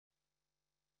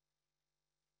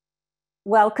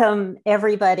Welcome,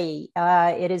 everybody.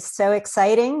 It is so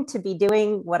exciting to be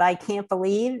doing what I can't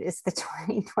believe is the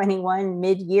 2021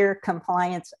 mid-year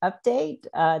compliance update.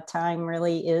 Time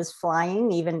really is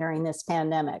flying, even during this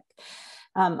pandemic.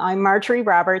 I'm Marjorie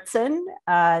Robertson,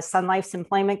 Sun Life's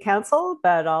Employment Counsel,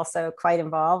 but also quite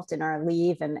involved in our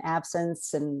leave and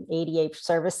absence and ADA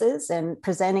services. And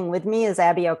presenting with me is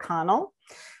Abby O'Connell,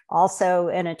 also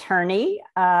an attorney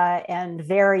and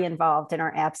very involved in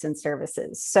our absence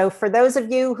services. So for those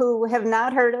of you who have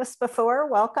not heard us before,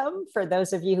 welcome. For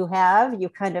those of you who have, you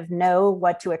kind of know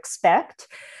what to expect.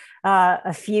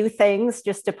 A few things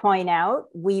just to point out.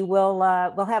 We'll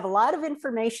have a lot of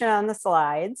information on the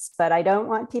slides, but I don't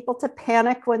want people to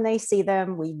panic when they see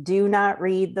them. We do not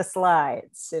read the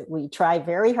slides. We try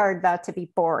very hard not to be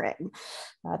boring.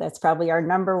 That's probably our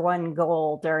number one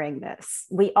goal during this.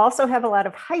 We also have a lot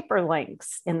of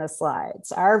hyperlinks in the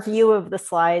slides. Our view of the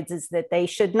slides is that they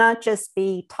should not just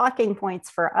be talking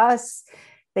points for us,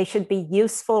 they should be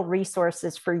useful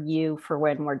resources for you for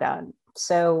when we're done.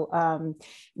 So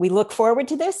we look forward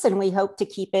to this, and we hope to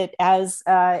keep it as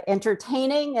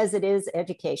entertaining as it is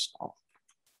educational.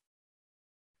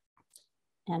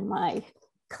 And my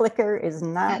clicker is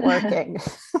not working.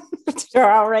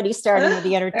 You're already starting with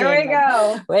the entertainment. There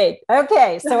we go. Wait,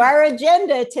 okay, so our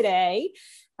agenda today,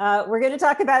 we're going to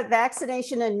talk about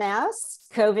vaccination and masks,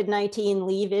 COVID-19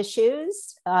 leave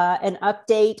issues, an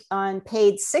update on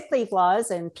paid sick leave laws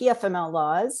and PFML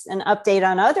laws, an update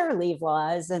on other leave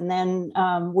laws, and then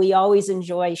we always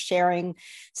enjoy sharing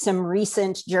some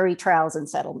recent jury trials and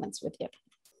settlements with you.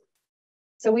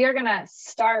 So we are going to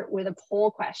start with a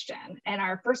poll question. And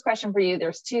our first question for you,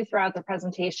 there's two throughout the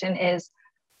presentation, is,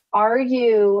 are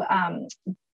you,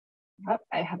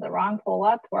 I have the wrong poll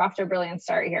up. We're off to a brilliant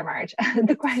start here, Marge.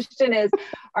 The question is,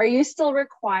 are you still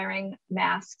requiring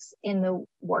masks in the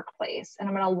workplace? And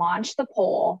I'm going to launch the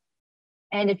poll.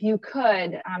 And if you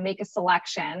could make a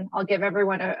selection, I'll give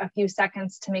everyone a few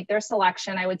seconds to make their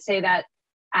selection. I would say that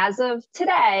as of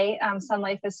today, Sun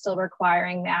Life is still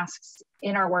requiring masks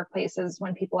in our workplaces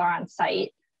when people are on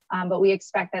site. But we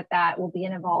expect that that will be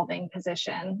an evolving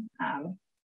position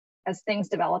as things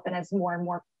develop and as more and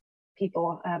more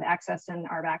people have access and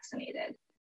are vaccinated.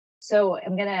 So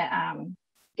I'm gonna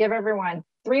give everyone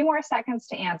 3 more seconds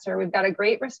to answer. We've got a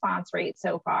great response rate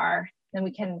so far. Then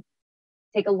we can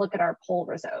take a look at our poll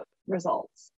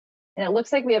results. And it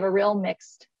looks like we have a real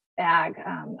mixed bag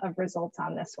of results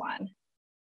on this one.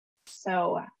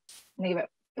 So I'm gonna give it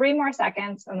 3 more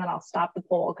seconds and then I'll stop the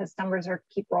poll because numbers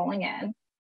keep rolling in. I'm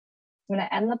gonna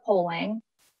end the polling.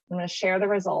 I'm gonna share the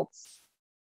results.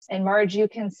 And Marge, you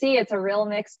can see it's a real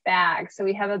mixed bag. So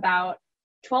we have about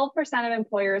 12% of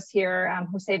employers here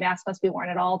who say masks must be worn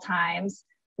at all times.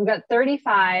 We've got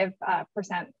 35%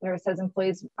 where it says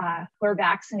employees who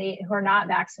are not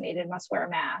vaccinated must wear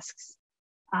masks,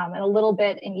 and a little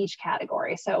bit in each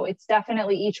category. So it's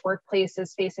definitely each workplace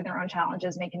is facing their own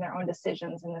challenges, making their own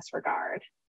decisions in this regard.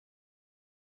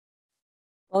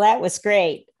 Well, that was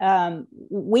great.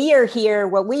 We are here.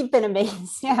 What we've been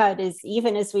amazed at is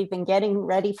even as we've been getting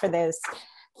ready for this,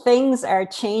 things are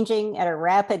changing at a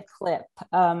rapid clip.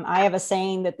 I have a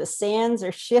saying that the sands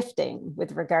are shifting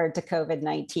with regard to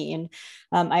COVID-19.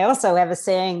 I also have a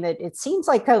saying that it seems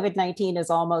like COVID-19 is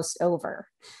almost over.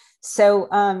 So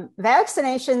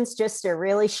vaccinations just are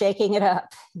really shaking it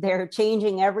up. They're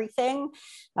changing everything.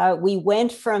 We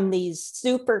went from these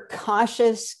super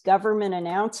cautious government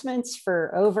announcements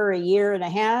for over 1.5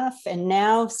 years, and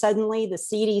now suddenly the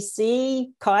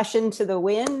CDC, caution to the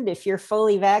wind, if you're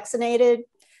fully vaccinated,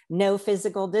 no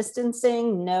physical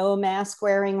distancing, no mask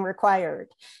wearing required,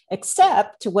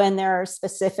 except when there are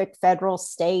specific federal,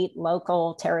 state,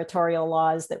 local, territorial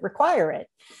laws that require it.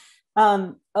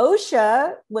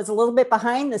 OSHA was a little bit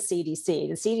behind the CDC.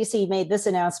 The CDC made this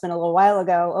announcement a little while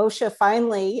ago. OSHA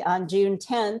finally, on June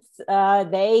 10th,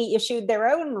 they issued their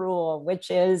own rule,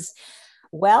 which is,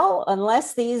 well,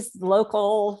 unless these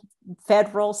local,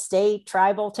 federal, state,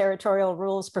 tribal, territorial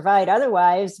rules provide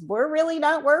otherwise, we're really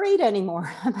not worried anymore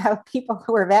about people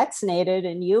who are vaccinated,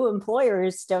 and you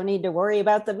employers don't need to worry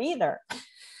about them either.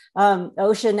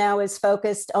 OSHA now is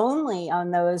focused only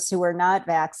on those who are not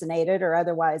vaccinated or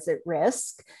otherwise at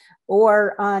risk,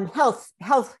 or on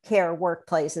healthcare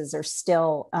workplaces are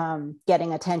still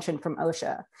getting attention from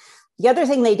OSHA. The other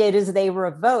thing they did is they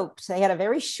had a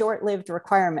very short-lived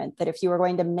requirement that if you were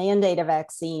going to mandate a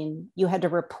vaccine, you had to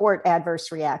report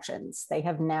adverse reactions. They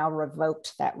have now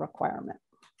revoked that requirement.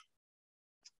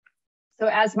 So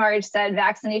as Marge said,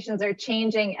 vaccinations are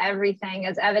changing everything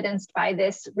as evidenced by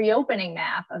this reopening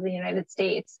map of the United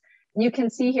States. You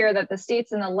can see here that the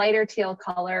states in the lighter teal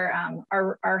color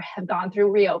have gone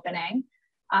through reopening.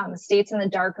 States in the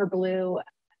darker blue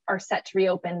are set to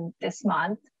reopen this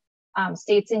month.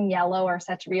 States in yellow are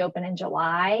set to reopen in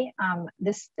July.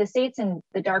 The states in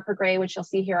the darker gray, which you'll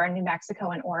see here, are New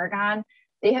Mexico and Oregon.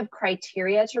 They have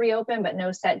criteria to reopen, but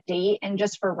no set date. And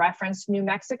just for reference, New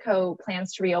Mexico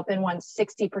plans to reopen once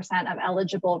 60% of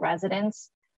eligible residents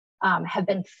have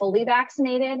been fully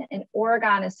vaccinated, and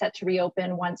Oregon is set to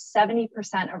reopen once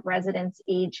 70% of residents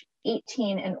age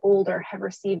 18 and older have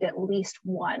received at least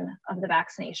one of the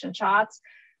vaccination shots.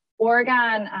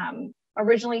 Oregon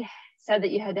originally said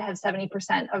that you had to have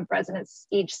 70% of residents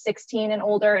age 16 and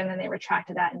older, and then they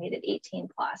retracted that and made it 18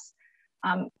 plus.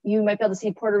 You might be able to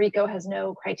see Puerto Rico has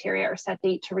no criteria or set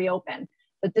date to reopen,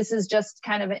 but this is just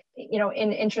kind of,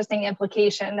 an interesting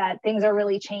implication that things are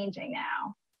really changing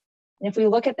now. And if we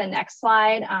look at the next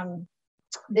slide,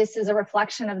 this is a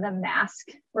reflection of the mask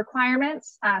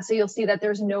requirements. So you'll see that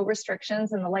there's no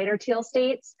restrictions in the lighter teal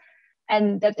states,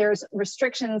 and that there's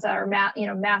restrictions that are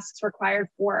masks required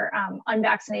for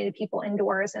unvaccinated people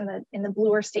indoors in the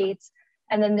bluer states.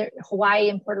 And then Hawaii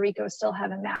and Puerto Rico still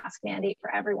have a mask mandate for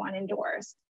everyone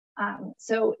indoors.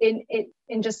 So in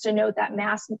just to note that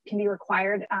masks can be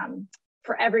required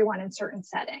for everyone in certain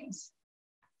settings.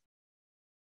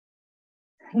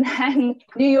 And then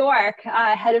New York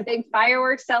had a big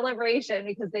fireworks celebration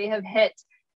because they have hit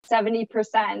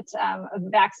 70% of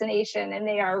vaccination and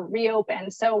they are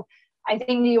reopened. So I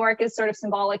think New York is sort of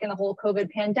symbolic in the whole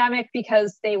COVID pandemic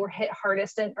because they were hit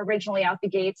hardest and originally out the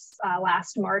gates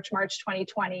last March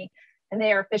 2020, and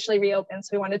they are officially reopened.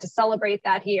 So we wanted to celebrate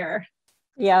that here.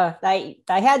 Yeah, I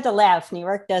had to laugh. New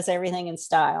York does everything in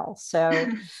style. So,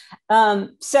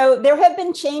 so there have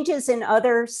been changes in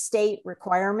other state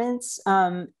requirements.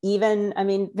 COVID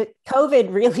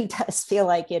really does feel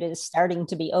like it is starting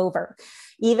to be over.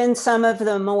 Even some of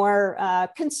the more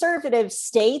conservative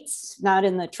states, not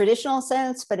in the traditional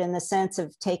sense, but in the sense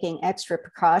of taking extra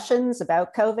precautions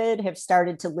about COVID, have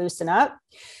started to loosen up.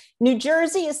 New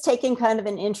Jersey is taking kind of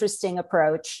an interesting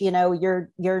approach.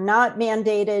 You're not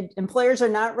mandated, employers are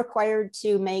not required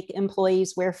to make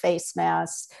employees wear face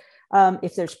masks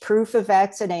if there's proof of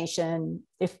vaccination.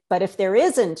 But if there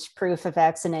isn't proof of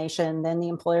vaccination, then the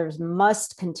employers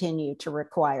must continue to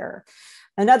require.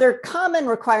 Another common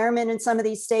requirement in some of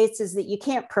these states is that you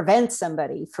can't prevent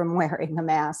somebody from wearing a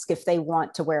mask if they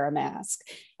want to wear a mask.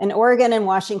 And Oregon and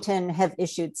Washington have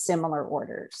issued similar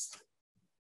orders.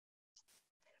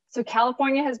 So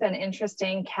California has been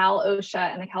interesting.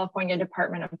 Cal-OSHA and the California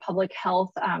Department of Public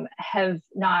Health have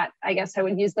not, I guess I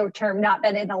would use the term, not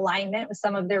been in alignment with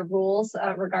some of their rules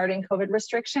regarding COVID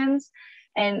restrictions.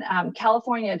 And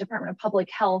California Department of Public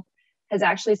Health has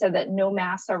actually said that no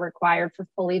masks are required for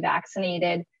fully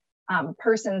vaccinated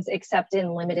persons except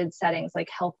in limited settings like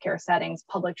healthcare settings,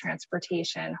 public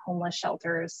transportation, homeless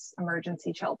shelters,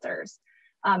 emergency shelters.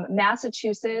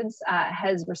 Massachusetts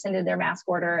has rescinded their mask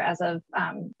order as of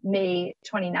May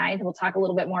 29th. We'll talk a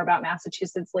little bit more about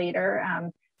Massachusetts later.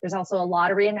 There's also a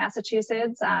lottery in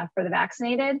Massachusetts for the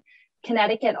vaccinated.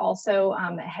 Connecticut also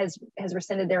has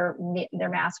rescinded their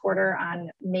mask order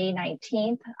on May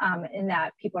 19th in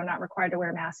that people are not required to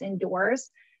wear masks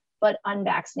indoors, but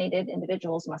unvaccinated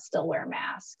individuals must still wear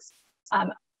masks.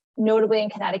 Notably in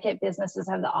Connecticut, businesses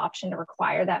have the option to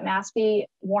require that mask be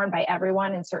worn by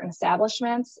everyone in certain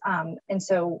establishments. And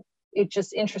so it's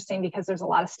just interesting because there's a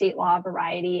lot of state law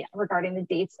variety regarding the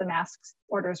dates the mask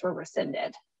orders were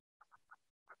rescinded.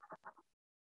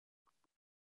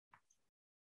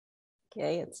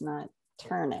 Okay, it's not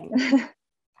turning.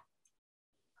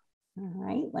 All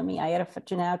right, I have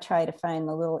to now try to find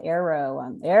the little arrow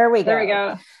on, there we go. There we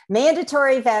go.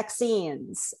 Mandatory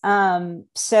vaccines.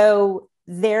 So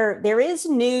there is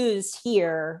news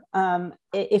here.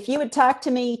 If you had talked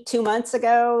to me 2 months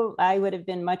ago, I would have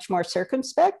been much more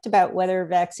circumspect about whether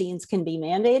vaccines can be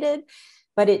mandated.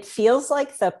 But it feels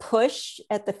like the push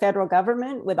at the federal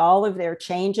government with all of their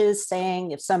changes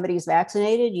saying if somebody's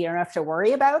vaccinated, you don't have to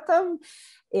worry about them.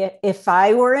 If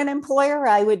I were an employer,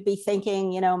 I would be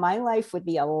thinking, my life would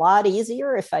be a lot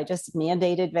easier if I just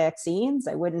mandated vaccines.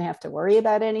 I wouldn't have to worry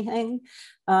about anything.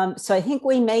 So I think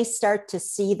we may start to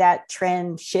see that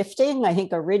trend shifting. I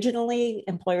think originally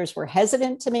employers were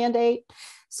hesitant to mandate.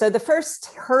 So the first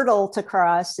hurdle to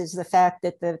cross is the fact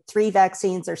that the 3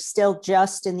 vaccines are still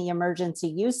just in the emergency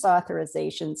use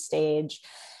authorization stage.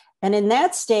 And in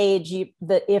that stage,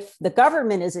 if the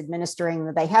government is administering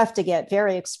them, they have to get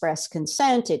very express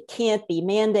consent. It can't be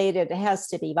mandated. It has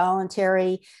to be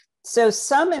voluntary. So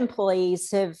some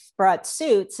employees have brought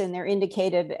suits, and they're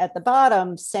indicated at the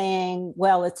bottom saying,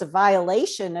 well, it's a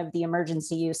violation of the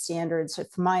emergency use standards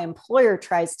if my employer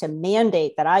tries to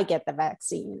mandate that I get the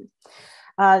vaccine.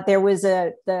 There was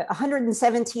the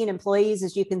 117 employees,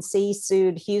 as you can see,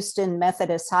 sued Houston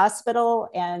Methodist Hospital,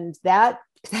 and that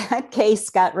case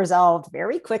got resolved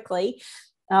very quickly.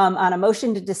 On a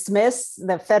motion to dismiss,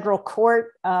 the federal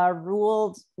court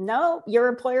ruled, no, your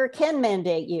employer can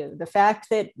mandate you. The fact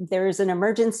that there's an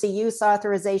emergency use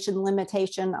authorization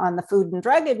limitation on the Food and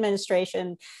Drug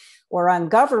Administration or on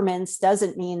governments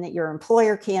doesn't mean that your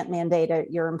employer can't mandate it.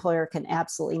 Your employer can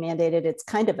absolutely mandate it. It's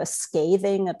kind of a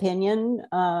scathing opinion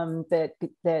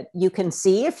that you can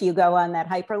see if you go on that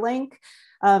hyperlink.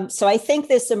 So I think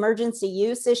this emergency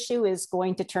use issue is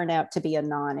going to turn out to be a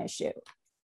non-issue.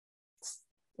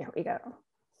 There we go.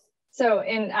 So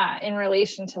in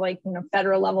relation to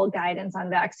federal level guidance on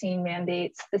vaccine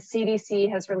mandates, the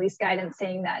CDC has released guidance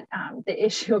saying that the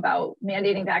issue about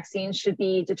mandating vaccines should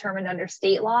be determined under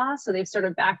state law. So they've sort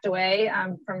of backed away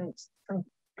from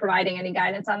providing any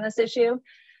guidance on this issue.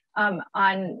 In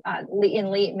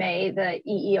late May, the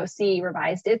EEOC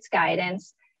revised its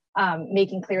guidance,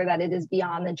 making clear that it is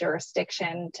beyond the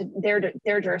jurisdiction to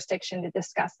their jurisdiction to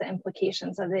discuss the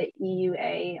implications of the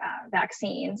EUA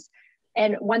vaccines.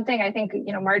 And one thing I think,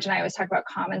 Marge and I always talk about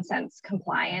common sense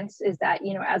compliance is that,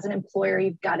 as an employer,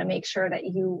 you've got to make sure that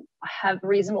you have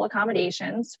reasonable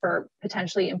accommodations for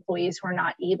potentially employees who are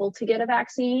not able to get a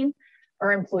vaccine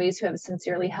or employees who have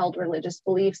sincerely held religious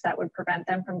beliefs that would prevent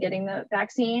them from getting the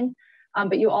vaccine.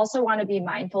 But you also want to be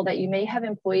mindful that you may have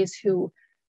employees who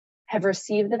have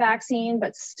received the vaccine,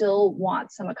 but still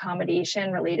want some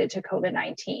accommodation related to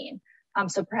COVID-19.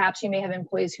 So perhaps you may have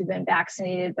employees who've been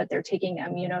vaccinated, but they're taking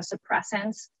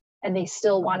immunosuppressants and they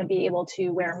still want to be able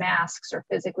to wear masks or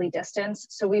physically distance.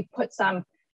 So we've put some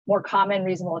more common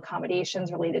reasonable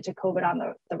accommodations related to COVID on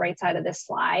the right side of this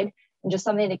slide. And just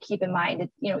something to keep in mind,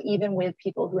 even with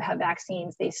people who have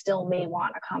vaccines, they still may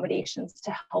want accommodations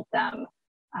to help them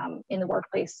in the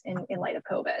workplace in light of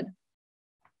COVID.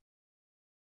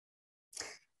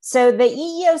 So the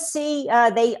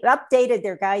EEOC, they updated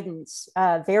their guidance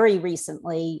very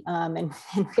recently and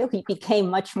really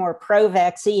became much more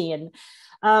pro-vaccine.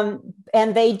 And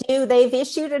they've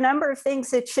issued a number of things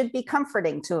that should be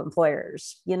comforting to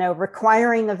employers.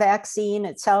 Requiring a vaccine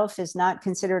itself is not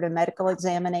considered a medical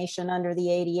examination under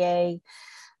the ADA.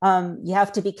 You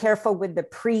have to be careful with the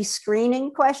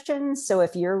pre-screening questions. So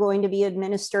if you're going to be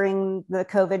administering the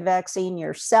COVID vaccine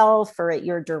yourself or at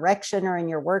your direction or in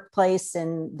your workplace,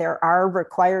 and there are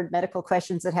required medical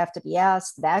questions that have to be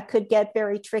asked, that could get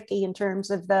very tricky in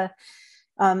terms of the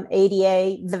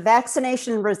ADA. The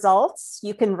vaccination results,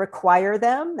 you can require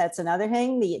them. That's another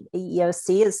thing. The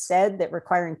EEOC has said that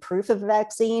requiring proof of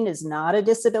vaccine is not a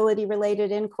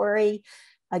disability-related inquiry.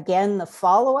 Again, the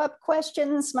follow-up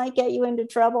questions might get you into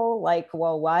trouble, like,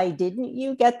 well, why didn't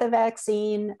you get the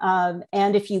vaccine? And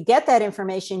if you get that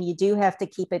information, you do have to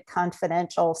keep it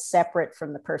confidential, separate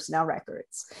from the personnel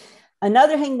records.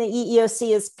 Another thing the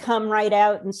EEOC has come right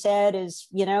out and said is,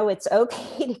 it's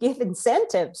okay to give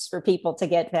incentives for people to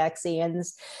get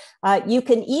vaccines. You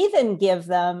can even give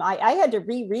them, I had to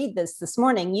reread this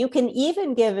morning, you can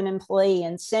even give an employee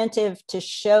incentive to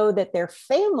show that their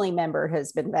family member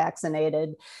has been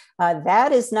vaccinated.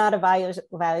 That is not a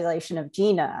violation of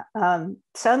GINA.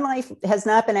 Sun Life has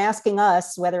not been asking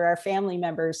us whether our family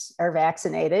members are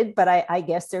vaccinated, but I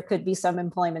guess there could be some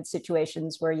employment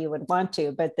situations where you would want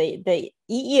to, but the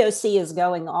EEOC is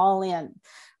going all in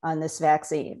on this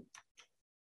vaccine.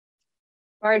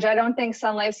 Marge, I don't think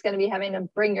Sun Life's going to be having to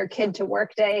bring your kid to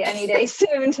work day any day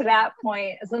soon to that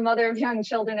point. As a mother of young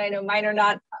children, I know mine are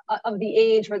not of the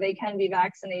age where they can be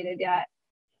vaccinated yet.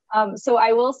 So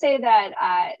I will say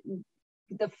that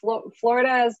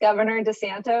Florida's Governor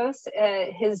DeSantis,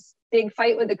 his big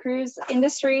fight with the cruise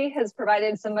industry has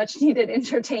provided some much needed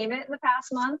entertainment in the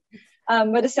past month.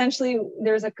 But essentially,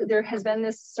 there has been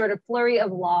this sort of flurry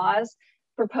of laws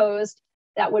proposed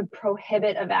that would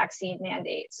prohibit a vaccine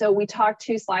mandate. So we talked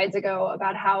 2 slides ago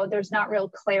about how there's not real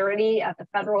clarity at the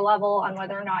federal level on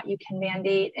whether or not you can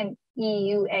mandate an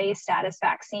EUA status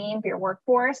vaccine for your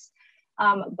workforce.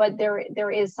 But there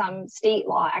is some state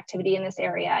law activity in this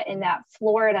area in that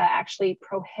Florida actually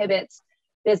prohibits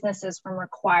businesses from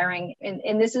requiring,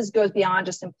 and this goes beyond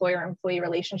just employer-employee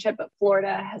relationship, but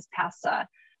Florida has passed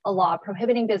a law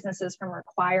prohibiting businesses from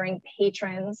requiring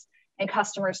patrons and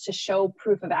customers to show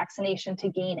proof of vaccination to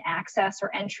gain access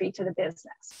or entry to the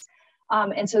business.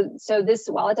 And so this,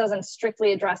 while it doesn't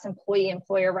strictly address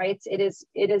employee-employer rights, it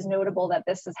is notable that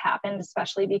this has happened,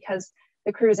 especially because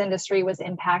the cruise industry was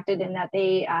impacted in that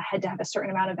they had to have a certain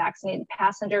amount of vaccinated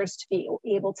passengers to be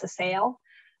able to sail.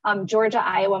 Georgia,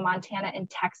 Iowa, Montana, and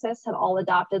Texas have all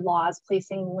adopted laws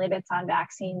placing limits on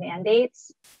vaccine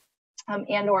mandates.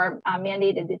 and or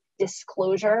mandated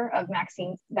disclosure of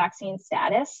vaccine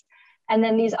status. And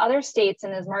then these other states,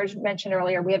 and as Marge mentioned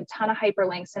earlier, we have a ton of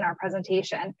hyperlinks in our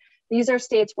presentation. These are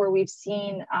states where we've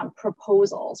seen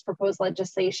proposed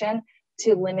legislation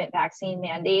to limit vaccine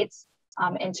mandates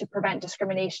and to prevent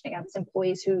discrimination against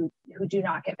employees who do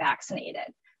not get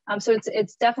vaccinated. So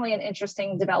it's definitely an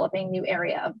interesting developing new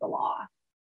area of the law.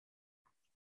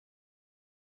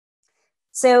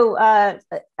 So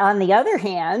on the other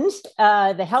hand,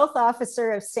 the health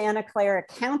officer of Santa Clara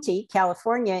County,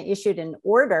 California, issued an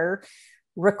order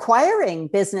requiring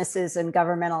businesses and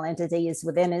governmental entities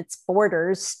within its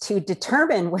borders to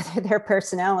determine whether their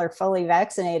personnel are fully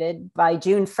vaccinated by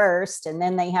June 1st, and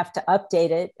then they have to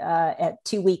update it at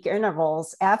 2-week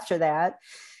intervals after that.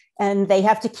 And they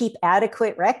have to keep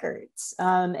adequate records.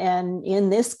 And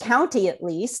in this county, at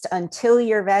least, until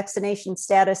your vaccination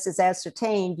status is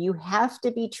ascertained, you have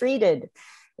to be treated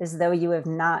as though you have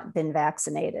not been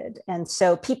vaccinated. And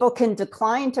so people can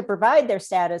decline to provide their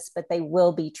status, but they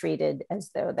will be treated as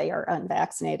though they are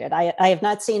unvaccinated. I have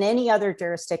not seen any other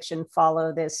jurisdiction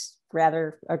follow this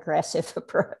rather aggressive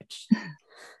approach.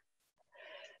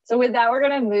 So with that, we're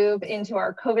going to move into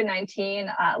our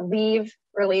COVID-19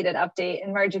 leave-related update.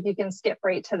 And Marge, if you can skip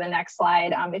right to the next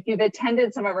slide. If you've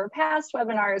attended some of our past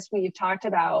webinars, we've talked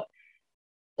about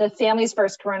the Families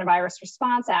First Coronavirus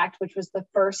Response Act, which was the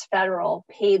first federal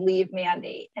paid leave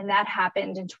mandate. And that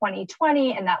happened in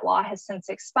 2020, and that law has since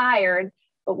expired.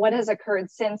 But what has occurred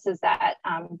since is that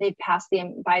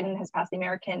Biden has passed the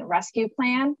American Rescue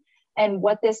Plan. And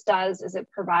what this does is it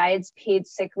provides paid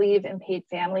sick leave and paid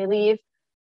family leave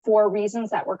for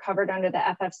reasons that were covered under the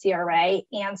FFCRA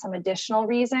and some additional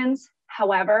reasons.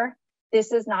 However,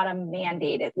 this is not a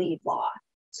mandated leave law.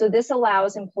 So this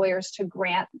allows employers to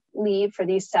grant leave for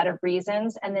these set of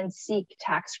reasons and then seek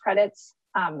tax credits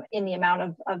in the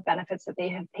amount of benefits that they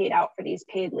have paid out for these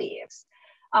paid leaves.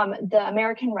 The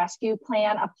American Rescue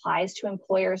Plan applies to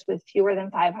employers with fewer than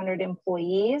 500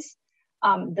 employees.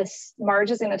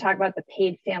 Marge is going to talk about the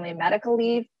paid family and medical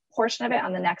leave portion of it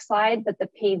on the next slide, but the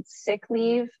paid sick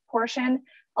leave portion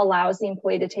allows the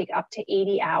employee to take up to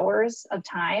 80 hours of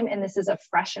time. And this is a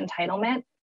fresh entitlement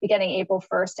beginning April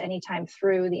 1st, anytime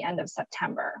through the end of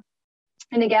September.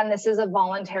 And again, this is a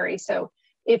voluntary, so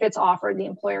if it's offered, the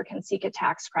employer can seek a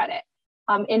tax credit.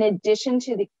 In addition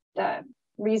to the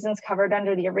reasons covered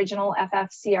under the original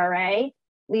FFCRA,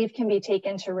 leave can be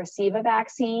taken to receive a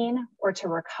vaccine or to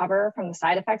recover from the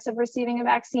side effects of receiving a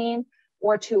vaccine,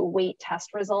 or to await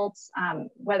test results,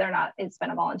 whether or not it's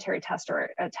been a voluntary test or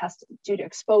a test due to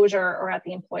exposure or at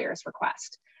the employer's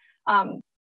request.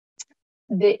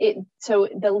 If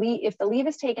the leave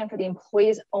is taken for the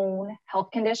employee's own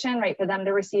health condition, right, for them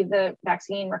to receive the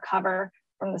vaccine, recover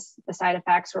from the side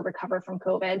effects or recover from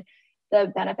COVID,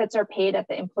 the benefits are paid at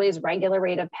the employee's regular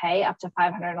rate of pay up to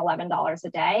 $511 a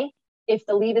day. If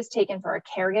the leave is taken for a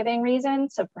caregiving reason,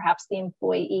 so perhaps the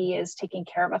employee is taking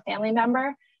care of a family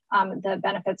member, the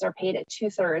benefits are paid at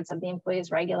 2/3 of the employee's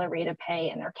regular rate of pay,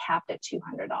 and they're capped at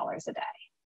 $200 a day.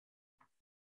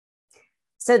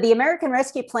 So the American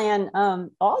Rescue Plan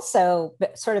also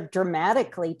sort of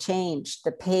dramatically changed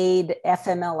the paid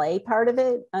FMLA part of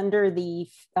it under the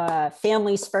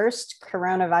Families First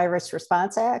Coronavirus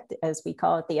Response Act, as we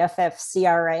call it, the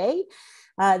FFCRA.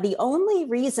 The only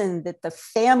reason that the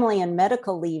family and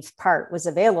medical leave part was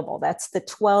available, that's the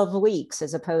 12 weeks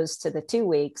as opposed to the 2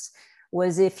 weeks,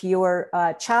 was if your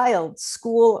child's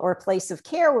school or place of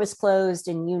care was closed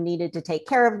and you needed to take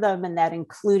care of them, and that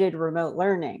included remote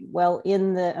learning. Well,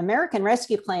 in the American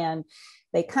Rescue Plan,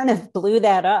 they kind of blew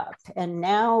that up. And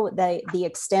now the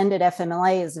extended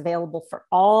FMLA is available for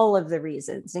all of the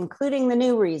reasons, including the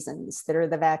new reasons that are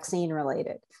the vaccine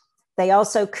related. They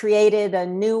also created a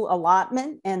new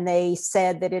allotment, and they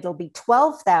said that it'll be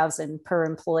 $12,000 per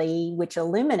employee, which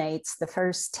eliminates the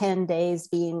first 10 days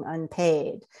being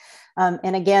unpaid.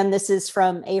 And again, this is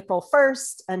from April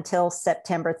 1st until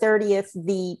September 30th.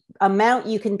 The amount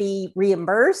you can be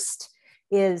reimbursed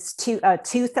is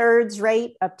 2/3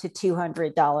 rate up to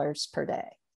 $200 per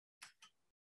day.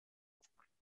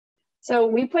 So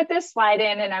we put this slide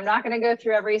in, and I'm not going to go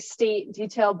through every state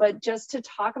detail, but just to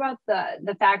talk about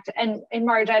the fact, and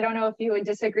Marge, I don't know if you would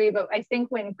disagree, but I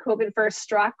think when COVID first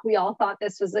struck, we all thought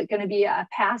this was going to be a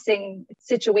passing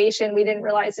situation. We didn't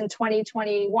realize in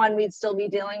 2021 we'd still be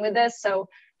dealing with this. So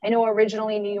I know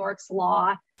originally New York's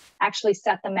law actually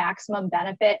set the maximum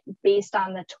benefit based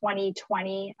on the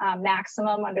 2020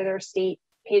 maximum under their state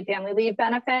paid family leave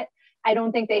benefit. I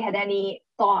don't think they had any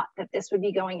thought that this would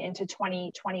be going into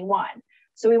 2021.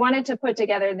 So we wanted to put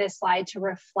together this slide to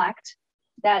reflect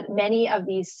that many of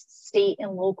these state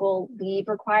and local leave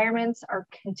requirements are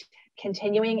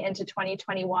continuing into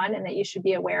 2021 and that you should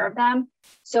be aware of them.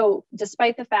 So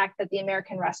despite the fact that the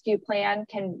American Rescue Plan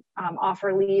can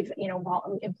offer leave,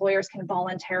 employers can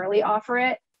voluntarily offer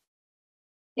it,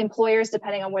 employers,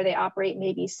 depending on where they operate,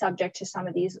 may be subject to some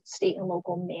of these state and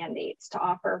local mandates to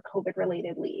offer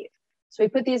COVID-related leave. So we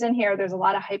put these in here. There's a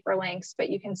lot of hyperlinks, but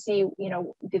you can see,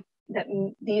 that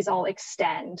these all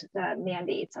extend the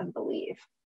mandates of the leave.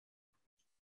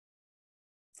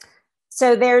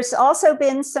 So there's also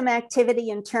been some activity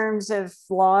in terms of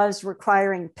laws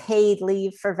requiring paid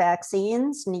leave for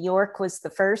vaccines. New York was the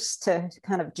first to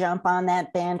kind of jump on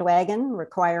that bandwagon,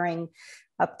 requiring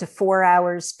up to 4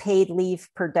 hours paid leave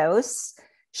per dose.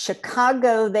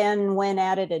 Chicago then went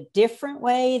at it a different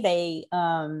way. They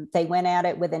went at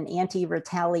it with an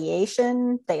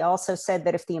anti-retaliation. They also said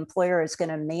that if the employer is going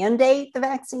to mandate the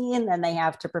vaccine, then they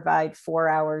have to provide 4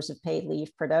 hours of paid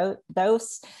leave per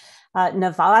dose.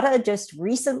 Nevada just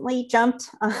recently jumped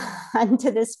onto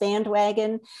this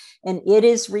bandwagon, and it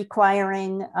is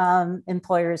requiring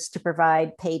employers to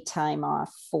provide paid time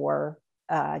off for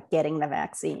getting the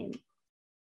vaccine.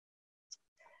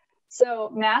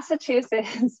 So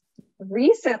Massachusetts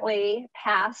recently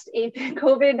passed a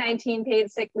COVID-19 paid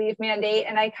sick leave mandate.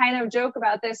 And I kind of joke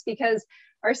about this because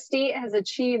our state has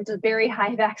achieved very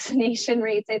high vaccination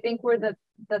rates. I think we're the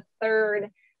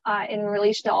third in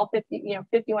relation to all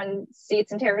 51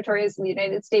 states and territories in the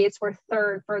United States. We're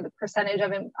third for the percentage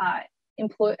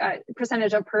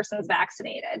of persons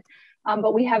vaccinated.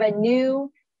 But we have a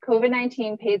new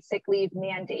COVID-19 paid sick leave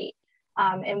mandate.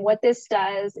 And what this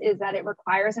does is that it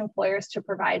requires employers to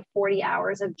provide 40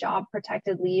 hours of job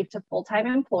protected leave to full-time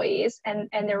employees, and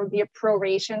there would be a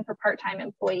proration for part-time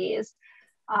employees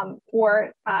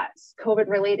for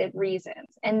COVID-related reasons.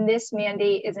 And this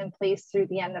mandate is in place through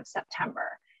the end of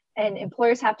September. And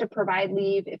employers have to provide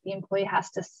leave if the employee has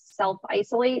to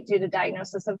self-isolate due to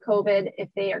diagnosis of COVID, if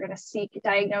they are going to seek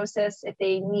diagnosis, if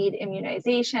they need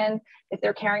immunization, if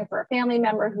they're caring for a family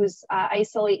member who's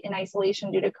in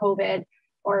isolation due to COVID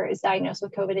or is diagnosed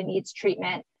with COVID and needs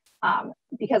treatment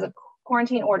because of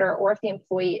quarantine order, or if the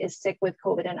employee is sick with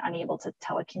COVID and unable to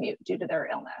telecommute due to their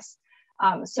illness.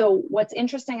 So what's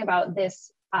interesting about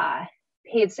this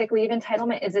paid sick leave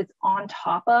entitlement is it's on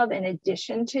top of, in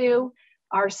addition to,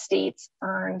 our state's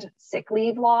earned sick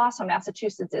leave law. So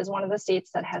Massachusetts is one of the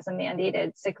states that has a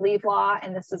mandated sick leave law,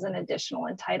 and this is an additional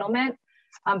entitlement.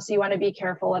 So you want to be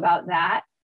careful about that.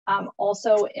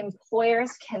 Also,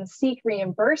 employers can seek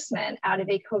reimbursement out of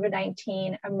a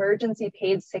COVID-19 emergency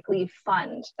paid sick leave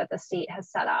fund that the state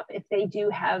has set up if they do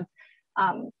have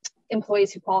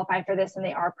employees who qualify for this and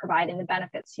they are providing the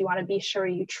benefits. You want to be sure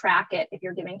you track it if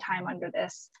you're giving time under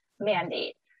this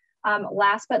mandate.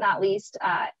 Last but not least,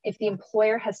 if the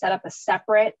employer has set up a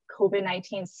separate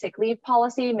COVID-19 sick leave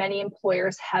policy, many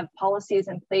employers have policies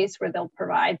in place where they'll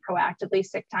provide proactively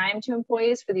sick time to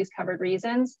employees for these covered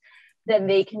reasons, then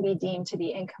they can be deemed to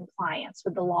be in compliance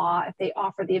with the law if they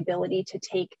offer the ability to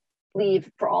take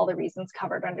leave for all the reasons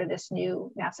covered under this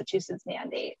new Massachusetts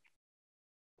mandate.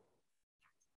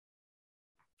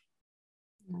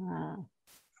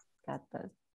 Got the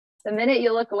The minute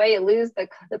you look away, you lose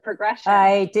the progression.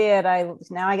 I did.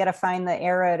 Now I got to find the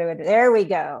arrow to it. There we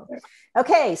go.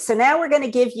 Okay, so now we're going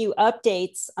to give you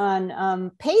updates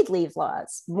on paid leave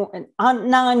laws, on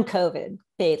non-COVID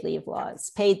paid leave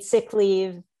laws, paid sick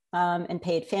leave and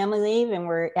paid family leave.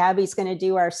 And Abby's going to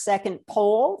do our second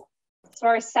poll. So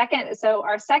our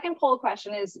second poll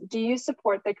question is, do you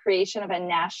support the creation of a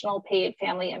national paid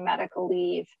family and medical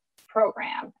leave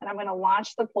program? And I'm going to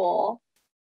launch the poll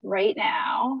right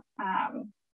now.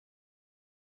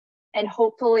 And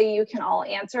hopefully you can all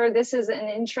answer. This is an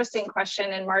interesting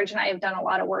question, and Marge and I have done a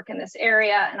lot of work in this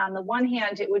area. And on the one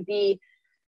hand, it would be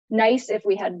nice if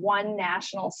we had one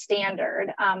national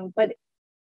standard, but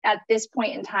at this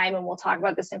point in time, and we'll talk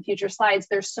about this in future slides,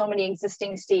 there's so many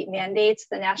existing state mandates,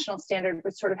 the national standard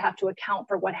would sort of have to account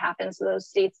for what happens to those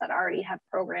states that already have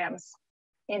programs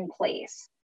in place.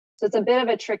 So it's a bit of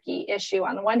a tricky issue.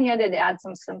 On the one hand, it adds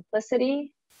some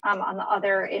simplicity. On the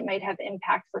other, it might have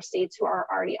impact for states who are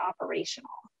already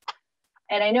operational.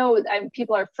 And I know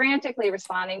people are frantically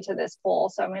responding to this poll,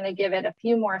 so I'm going to give it a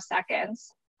few more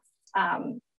seconds.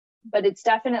 But it's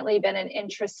definitely been an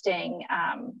interesting,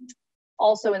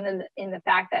 also in the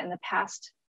fact that in the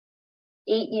past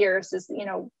 8 years,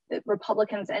 the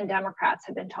Republicans and Democrats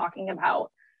have been talking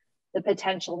about the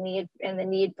potential need and the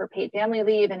need for paid family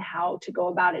leave and how to go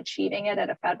about achieving it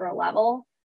at a federal level.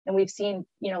 And we've seen,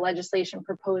 legislation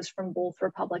proposed from both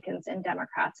Republicans and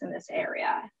Democrats in this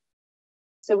area.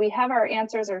 So we have our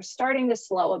answers are starting to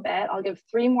slow a bit. I'll give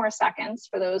 3 more seconds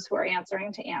for those who are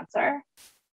answering to answer.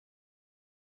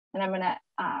 And I'm going to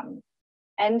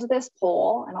end this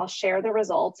poll and I'll share the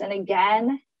results. And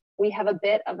again, we have a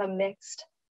bit of a mixed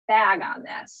bag on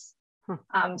this.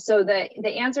 So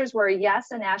the answers were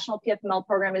yes, a national PFML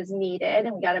program is needed.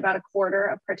 And we got about a quarter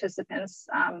of participants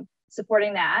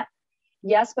supporting that.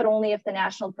 Yes, but only if the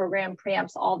national program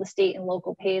preempts all the state and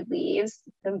local paid leaves.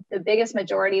 The biggest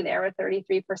majority there are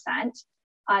 33%.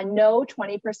 No,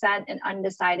 20%, and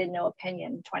undecided, no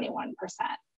opinion, 21%.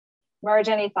 Marge,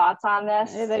 any thoughts on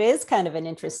this? That is kind of an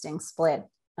interesting split.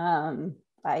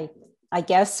 I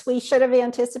guess we should have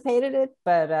anticipated it,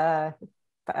 but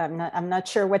I'm not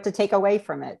sure what to take away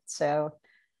from it. So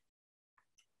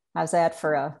how's that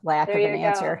for a lack of an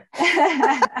answer?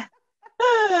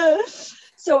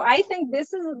 So I think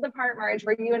this is the part, Marge,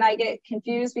 where you and I get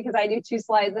confused because I do 2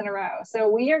 slides in a row. So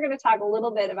we are going to talk a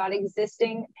little bit about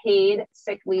existing paid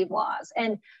sick leave laws.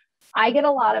 And I get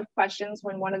a lot of questions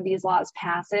when one of these laws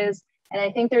passes. And I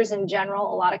think there's in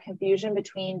general a lot of confusion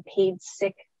between paid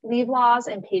sick leave laws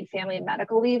and paid family and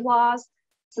medical leave laws.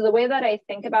 So the way that I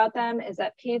think about them is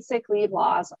that paid sick leave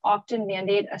laws often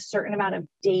mandate a certain amount of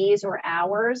days or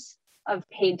hours of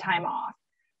paid time off,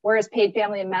 whereas paid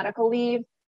family and medical leave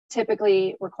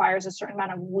typically requires a certain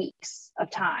amount of weeks of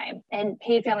time. And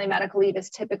paid family medical leave is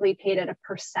typically paid at a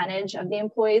percentage of the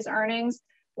employee's earnings,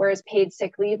 whereas paid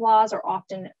sick leave laws are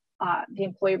often the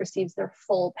employee receives their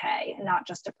full pay and not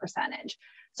just a percentage.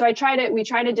 So we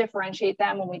try to differentiate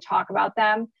them when we talk about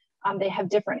them. They have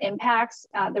different impacts.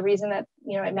 The reason that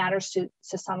it matters to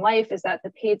Sun Life is that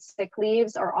the paid sick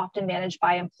leaves are often managed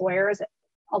by employers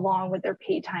along with their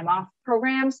paid time off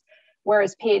programs,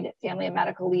 whereas paid family and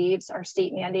medical leaves are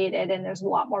state mandated and there's a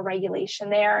lot more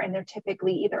regulation there, and they're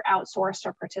typically either outsourced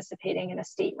or participating in a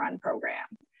state-run program.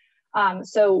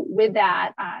 So with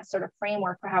that sort of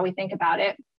framework for how we think about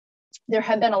it, there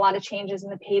have been a lot of changes in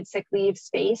the paid sick leave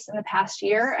space in the past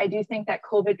year. I do think that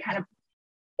COVID kind of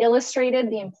illustrated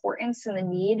the importance and the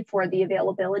need for the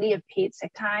availability of paid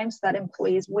sick time so that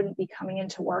employees wouldn't be coming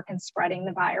into work and spreading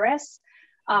the virus.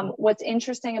 What's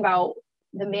interesting about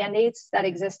the mandates that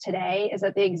exist today is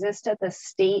that they exist at the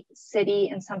state, city,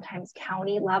 and sometimes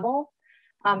county level.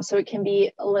 So it can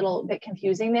be a little bit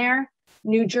confusing there.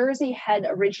 New Jersey had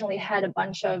originally had a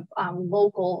bunch of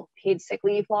local paid sick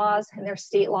leave laws, and their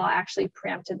state law actually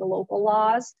preempted the local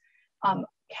laws.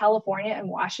 California and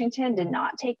Washington did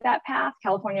not take that path.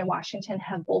 California and Washington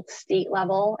have both state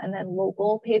level and then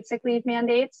local paid sick leave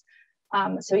mandates.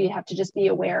 So you have to just be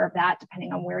aware of that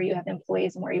depending on where you have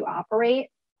employees and where you operate.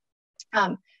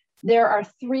 There are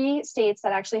 3 states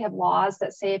that actually have laws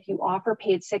that say if you offer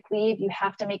paid sick leave, you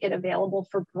have to make it available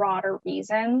for broader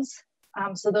reasons.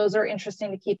 So those are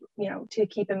interesting to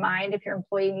keep in mind if your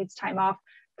employee needs time off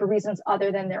for reasons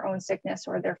other than their own sickness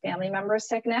or their family member's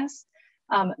sickness.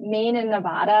 Maine and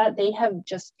Nevada, they have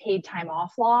just paid time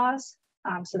off laws.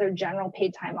 So they're general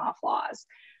paid time off laws.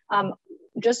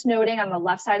 Just noting on the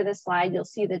left side of the slide, you'll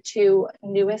see the 2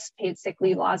 newest paid sick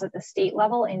leave laws at the state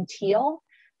level in teal.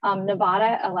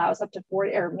 Nevada allows up to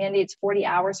 40 or mandates 40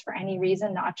 hours for any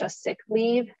reason, not just sick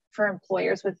leave for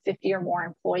employers with 50 or more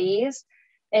employees.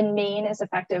 And Maine is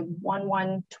effective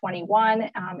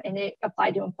 1/1/21, and it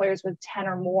applied to employers with 10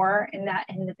 or more, and that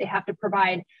they have to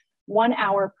provide 1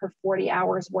 hour per 40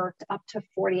 hours worked, up to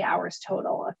 40 hours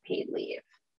total of paid leave.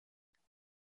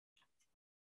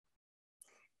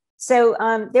 So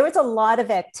there was a lot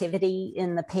of activity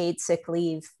in the paid sick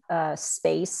leave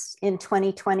space in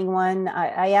 2021.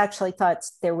 I actually thought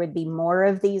there would be more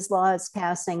of these laws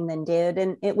passing than did,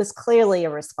 and it was clearly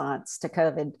a response to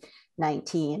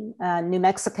COVID-19. New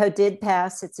Mexico did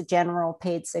pass. It's a general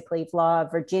paid sick leave law.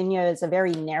 Virginia is a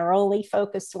very narrowly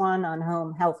focused one on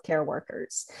home healthcare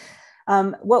workers.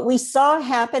 What we saw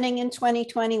happening in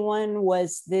 2021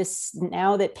 was this: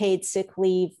 now that paid sick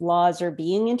leave laws are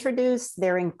being introduced,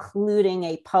 they're including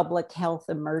a public health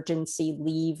emergency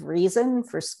leave reason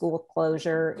for school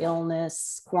closure,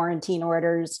 illness, quarantine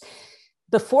orders.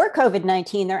 Before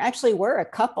COVID-19, there actually were a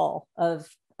couple of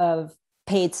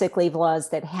paid sick leave laws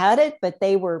that had it, but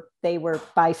they were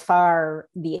by far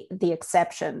the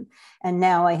exception. And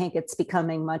now I think it's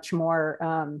becoming much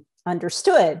more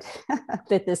understood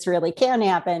that this really can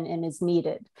happen and is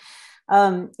needed.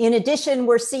 In addition,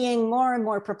 we're seeing more and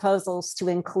more proposals to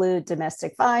include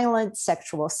domestic violence,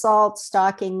 sexual assault,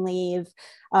 stalking leave,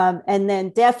 and then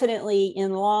definitely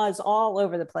in laws all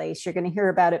over the place. You're going to hear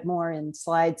about it more in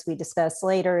slides we discuss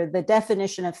later. The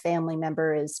definition of family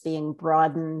member is being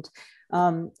broadened.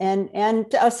 And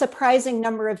a surprising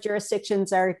number of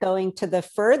jurisdictions are going to the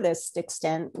furthest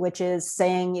extent, which is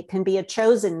saying it can be a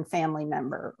chosen family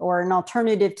member, or an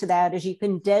alternative to that is you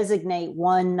can designate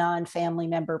one non-family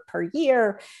member per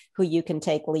year who you can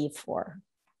take leave for.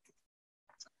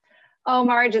 Oh,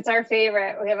 Marge, it's our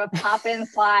favorite. We have a pop-in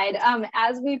slide.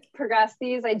 As we progress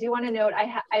these, I do want to note,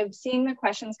 I've seen the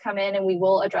questions come in, and we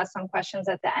will address some questions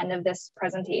at the end of this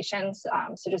presentation.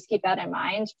 So just keep that in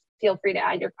mind. Feel free to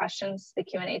add your questions to the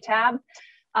Q&A tab.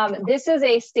 This is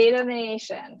a state of the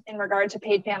nation in regard to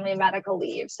paid family and medical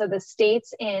leave. So the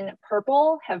states in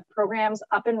purple have programs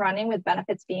up and running with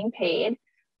benefits being paid.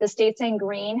 The states in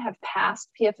green have passed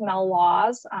PFML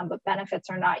laws, but benefits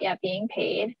are not yet being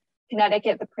paid.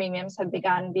 Connecticut, the premiums have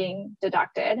begun being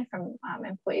deducted from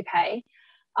employee pay.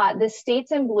 The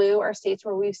states in blue are states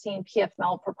where we've seen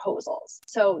PFML proposals.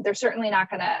 So they're certainly not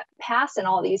going to pass in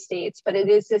all these states, but it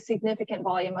is a significant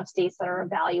volume of states that are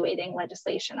evaluating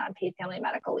legislation on paid family and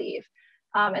medical leave.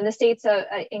 And the states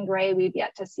in gray, we've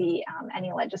yet to see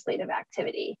any legislative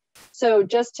activity. So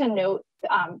just to note,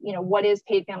 what is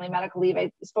paid family medical leave?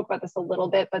 I spoke about this a little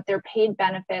bit, but they're paid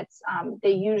benefits.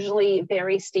 They usually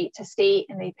vary state to state,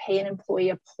 and they pay an employee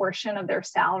a portion of their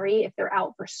salary if they're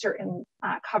out for certain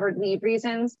covered leave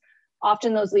reasons.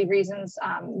 Often those leave reasons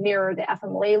mirror the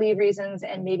FMLA leave reasons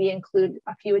and maybe include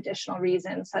a few additional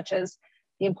reasons, such as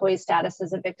the employee's status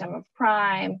as a victim of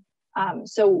crime.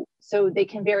 So they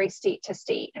can vary state to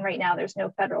state. And right now there's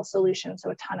no federal solution, so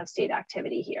a ton of state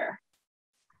activity here.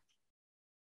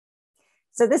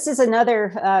 So this is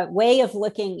another way of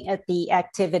looking at the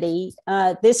activity.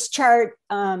 This chart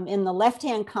in the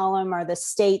left-hand column are the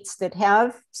states that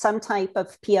have some type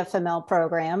of PFML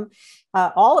program.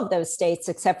 All of those states,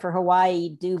 except for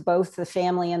Hawaii, do both the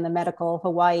family and the medical.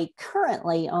 Hawaii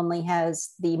currently only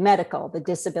has the medical, the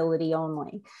disability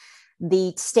only.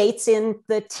 The states in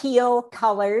the teal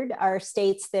colored are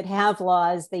states that have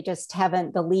laws, they just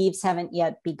haven't, the leaves haven't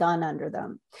yet begun under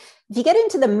them. If you get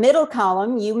into the middle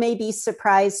column, you may be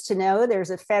surprised to know there's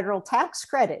a federal tax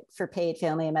credit for paid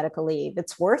family and medical leave.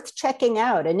 It's worth checking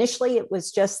out. Initially, it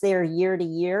was just there year to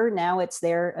year. Now it's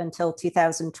there until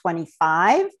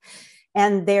 2025.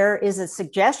 And there is a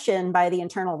suggestion by the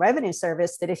Internal Revenue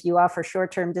Service that if you offer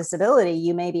short-term disability,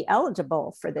 you may be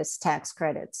eligible for this tax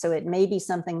credit. So it may be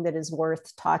something that is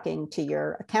worth talking to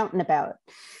your accountant about.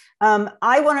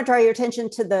 I want to draw your attention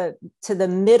to the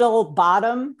middle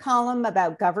bottom column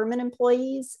about government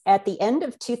employees. At the end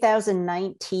of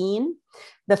 2019,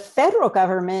 the federal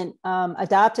government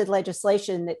adopted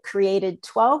legislation that created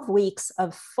 12 weeks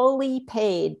of fully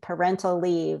paid parental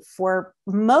leave for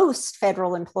most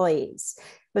federal employees.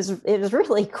 It was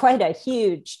really quite a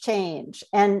huge change.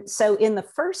 And so in the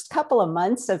first couple of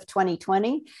months of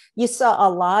 2020, you saw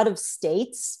a lot of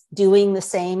states doing the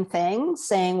same thing,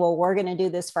 saying, well, we're going to do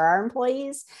this for our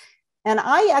employees. And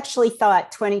I actually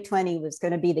thought 2020 was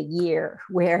going to be the year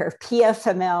where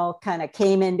PFML kind of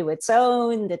came into its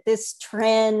own, that this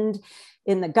trend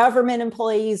in the government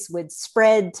employees would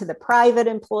spread to the private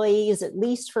employees, at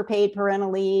least for paid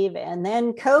parental leave. And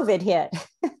then COVID hit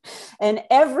and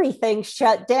everything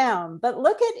shut down. But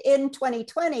look at in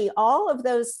 2020, all of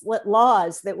those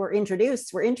laws that were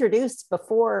introduced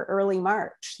before early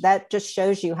March. That just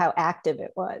shows you how active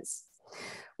it was.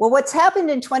 Well, what's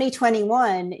happened in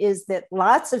 2021 is that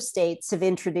lots of states have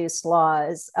introduced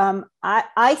laws.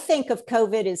 I think of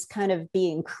COVID as kind of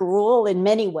being cruel in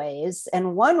many ways.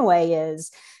 And one way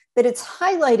is that it's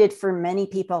highlighted for many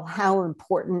people how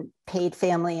important paid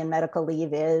family and medical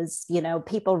leave is. You know,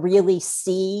 people really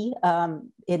see,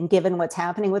 given what's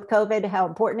happening with COVID, how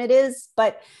important it is,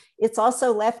 but it's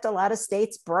also left a lot of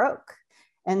states broke.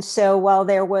 And so while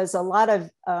there was a lot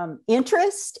of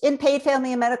interest in paid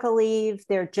family and medical leave,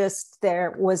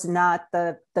 there was not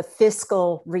the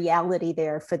fiscal reality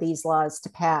there for these laws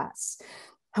to pass.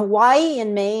 Hawaii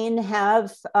and Maine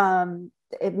have,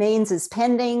 Maine's is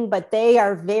pending, but they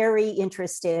are very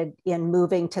interested in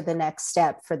moving to the next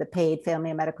step for the paid family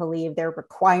and medical leave. They're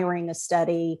requiring a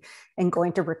study and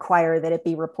going to require that it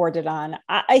be reported on.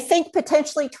 I think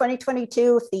potentially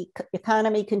 2022, if the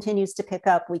economy continues to pick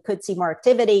up, we could see more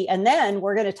activity. And then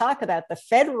we're going to talk about the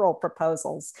federal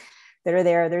proposals that are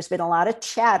there. There's been a lot of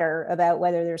chatter about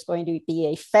whether there's going to be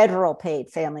a federal paid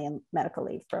family and medical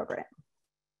leave program.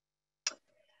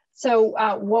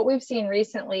 So what we've seen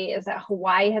recently is that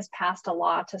Hawaii has passed a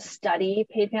law to study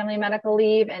paid family and medical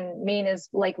leave, and Maine is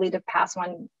likely to pass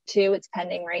one too. It's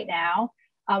pending right now.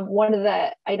 One of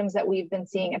the items that we've been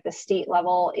seeing at the state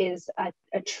level is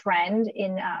a trend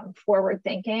in forward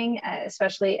thinking,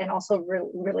 especially and also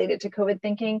related to COVID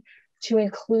thinking, to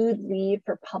include leave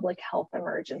for public health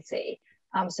emergency.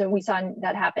 So we saw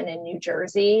that happen in New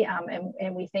Jersey,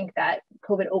 and we think that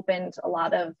COVID opened a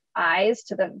lot of eyes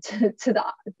to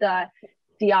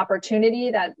the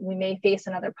opportunity that we may face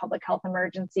another public health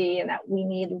emergency, and that we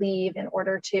need leave in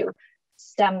order to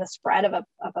stem the spread of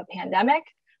a pandemic.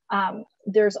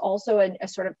 There's also a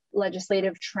sort of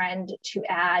legislative trend to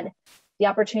add the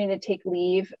opportunity to take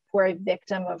leave for a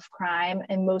victim of crime.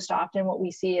 And most often what we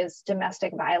see is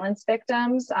domestic violence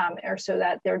victims, or so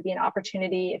that there would be an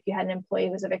opportunity if you had an employee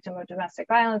who was a victim of domestic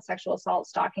violence, sexual assault,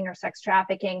 stalking, or sex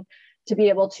trafficking, to be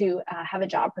able to have a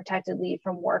job protected leave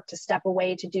from work to step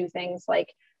away to do things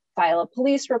like file a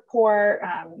police report,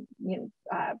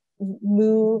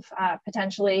 move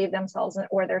potentially themselves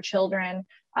or their children,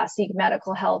 seek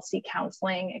medical help, seek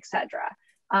counseling, etc.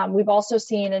 We've also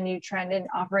seen a new trend in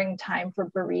offering time for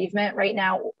bereavement. Right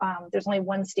now, there's only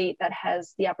one state that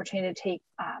has the opportunity to take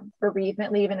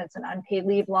bereavement leave, and it's an unpaid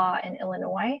leave law in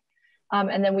Illinois.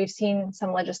 And then we've seen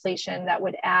some legislation that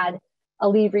would add a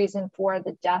leave reason for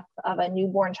the death of a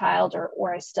newborn child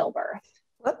or a stillbirth.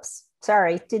 Whoops,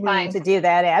 sorry, didn't mean to do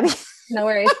that, Abby. No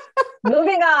worries.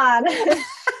 Moving on.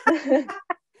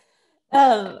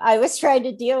 I was trying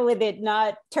to deal with it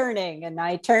not turning, and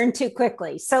I turned too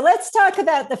quickly. So let's talk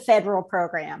about the federal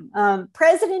program.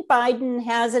 President Biden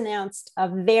has announced a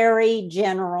very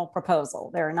general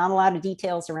proposal. There are not a lot of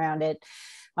details around it,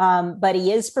 but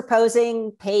he is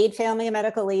proposing paid family and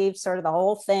medical leave, sort of the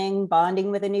whole thing, bonding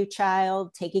with a new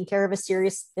child, taking care of a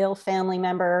serious ill family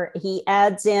member. He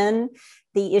adds in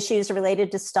the issues related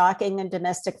to stalking and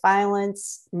domestic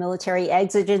violence, military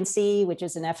exigency, which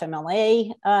is an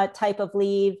FMLA type of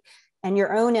leave, and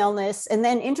your own illness. And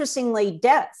then interestingly,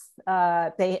 death.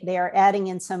 They are adding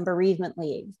in some bereavement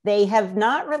leave. They have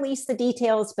not released the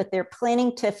details, but they're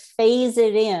planning to phase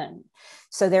it in.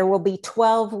 So there will be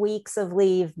 12 weeks of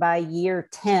leave by year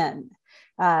 10.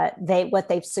 What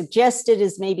they've suggested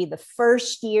is maybe the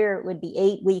first year it would be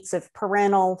 8 weeks of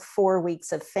parental, 4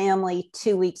 weeks of family,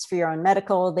 2 weeks for your own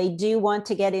medical. They do want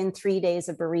to get in 3 days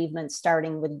of bereavement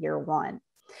starting with year 1.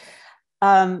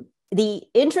 The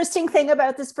interesting thing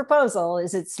about this proposal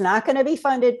is it's not going to be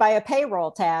funded by a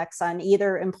payroll tax on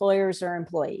either employers or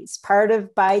employees. Part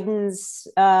of Biden's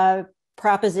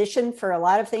proposition for a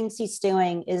lot of things he's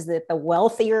doing is that the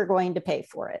wealthy are going to pay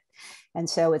for it. And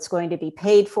so it's going to be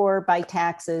paid for by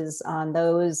taxes on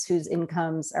those whose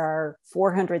incomes are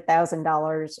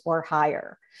 $400,000 or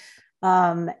higher.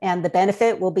 And the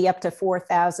benefit will be up to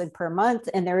 $4,000 per month.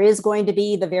 And there is going to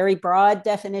be the very broad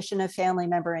definition of family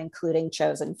member, including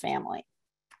chosen family.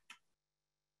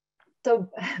 So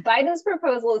Biden's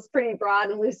proposal is pretty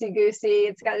broad and loosey-goosey.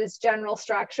 It's got its general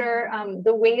structure.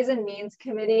 The Ways and Means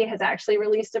Committee has actually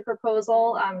released a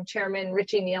proposal. Chairman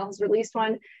Richie Neal has released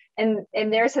one. And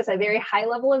theirs has a very high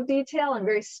level of detail and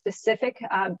very specific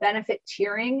benefit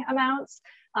tiering amounts.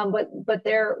 But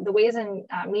the Ways and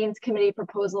Means Committee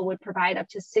proposal would provide up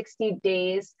to 60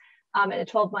 days in a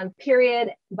 12-month period,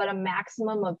 but a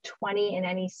maximum of 20 in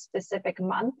any specific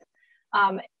month.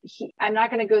 I'm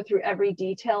not going to go through every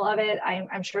detail of it.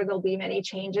 I'm sure there'll be many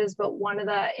changes, but one of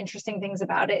the interesting things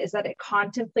about it is that it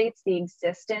contemplates the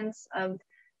existence of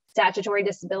statutory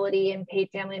disability and paid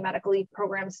family and medical leave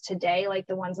programs today, like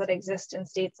the ones that exist in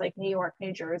states like New York,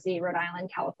 New Jersey, Rhode Island,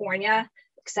 California,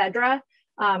 et cetera.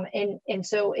 And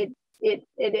so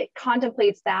it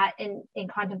contemplates that and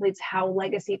contemplates how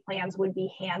legacy plans would be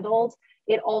handled.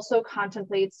 It also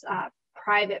contemplates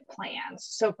private plans.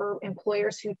 So for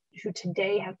employers who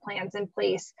today have plans in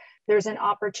place, there's an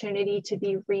opportunity to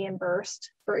be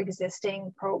reimbursed for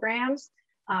existing programs.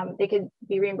 They could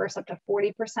be reimbursed up to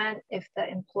 40% if the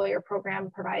employer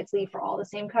program provides leave for all the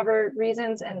same covered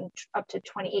reasons, and up to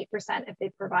 28% if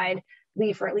they provide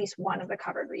leave for at least one of the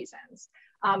covered reasons.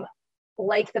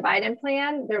 Like the Biden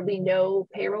plan, there'll be no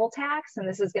payroll tax, and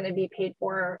this is going to be paid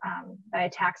for by a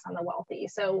tax on the wealthy.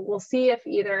 So we'll see if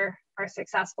either are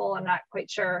successful. I'm not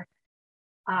quite sure.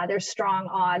 There's strong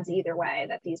odds either way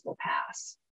that these will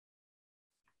pass.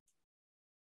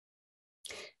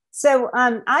 So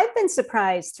I've been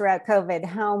surprised throughout COVID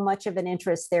how much of an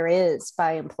interest there is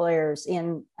by employers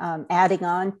in adding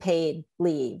on paid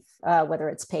leave, whether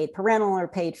it's paid parental or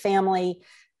paid family.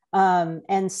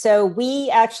 And so we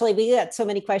got so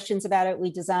many questions about it. We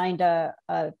designed a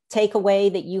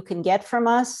takeaway that you can get from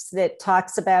us that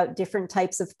talks about different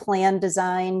types of plan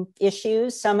design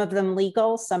issues, some of them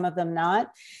legal, some of them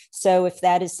not. So if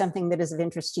that is something that is of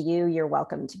interest to you, you're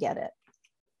welcome to get it.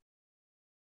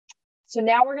 So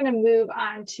now we're going to move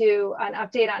on to an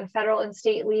update on federal and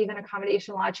state leave and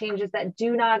accommodation law changes that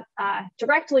do not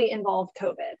directly involve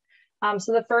COVID.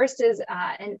 So the first is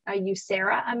a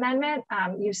USERRA amendment.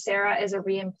 USERRA is a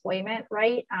reemployment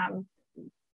right.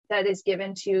 that is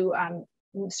given to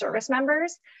service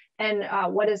members.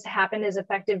 And what has happened is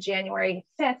effective January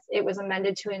 5th, it was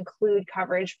amended to include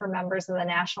coverage for members of the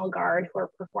National Guard who are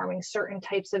performing certain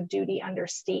types of duty under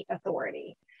state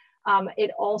authority.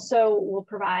 It also will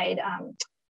provide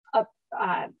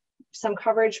some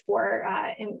coverage for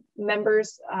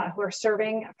members who are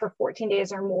serving for 14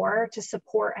 days or more to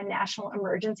support a national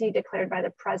emergency declared by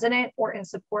the president or in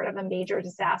support of a major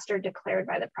disaster declared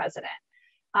by the president.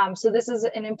 So this is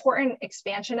an important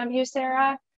expansion of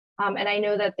USERRA. And I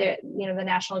know that the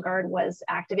National Guard was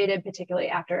activated, particularly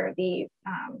after the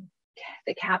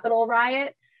Capitol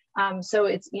riot. So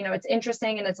it's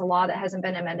interesting, and it's a law that hasn't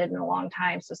been amended in a long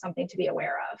time. So something to be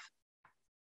aware of.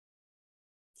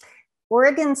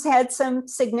 Oregon's had some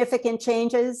significant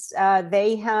changes.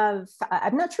 They have,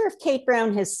 I'm not sure if Kate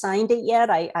Brown has signed it yet.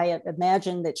 I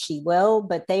imagine that she will,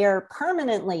 but they are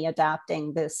permanently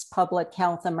adopting this public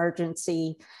health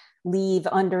emergency leave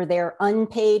under their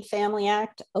Unpaid Family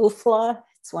Act, OFLA.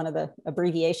 It's one of the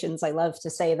abbreviations I love to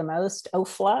say the most,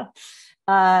 OFLA.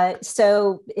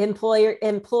 So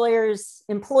employees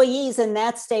in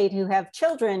that state who have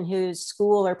children whose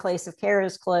school or place of care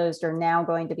is closed are now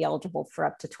going to be eligible for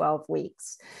up to 12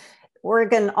 weeks.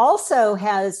 Oregon also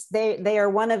has, they are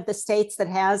one of the states that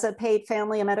has a paid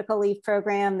family and medical leave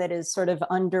program that is sort of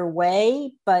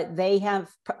underway, but they have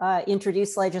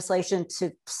introduced legislation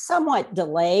to somewhat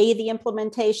delay the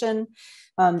implementation.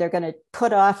 They're going to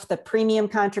put off the premium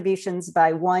contributions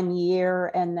by 1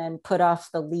 year and then put off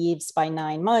the leaves by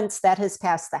 9 months. That has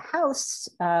passed the House.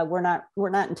 We're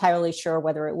not entirely sure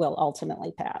whether it will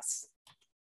ultimately pass.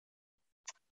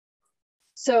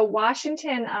 So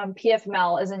Washington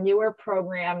PFML is a newer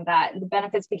program that the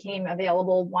benefits became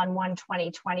available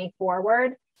 1/1/2020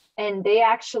 forward. And they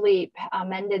actually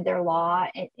amended their law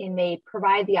and they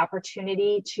provide the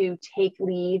opportunity to take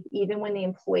leave even when the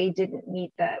employee didn't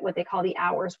meet what they call the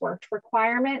hours worked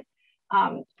requirement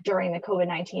during the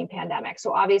COVID-19 pandemic.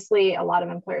 So obviously a lot of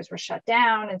employers were shut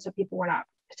down, and so people were not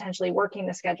potentially working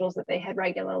the schedules that they had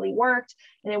regularly worked.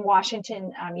 And in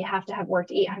Washington, you have to have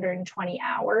worked 820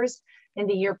 hours in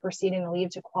the year preceding the leave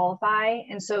to qualify.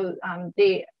 And so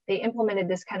they implemented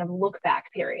this kind of look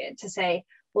back period to say,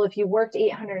 well, if you worked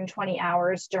 820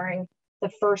 hours during the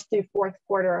first through fourth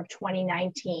quarter of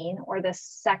 2019, or the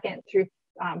second through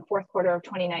fourth quarter of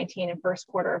 2019 and first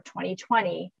quarter of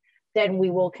 2020, then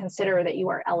we will consider that you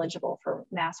are eligible for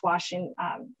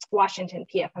Washington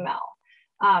PFML.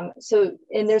 So,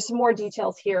 and there's some more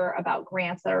details here about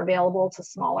grants that are available to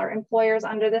smaller employers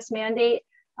under this mandate.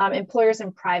 Employers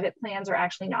in private plans are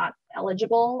actually not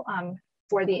eligible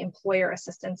for the employer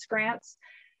assistance grants.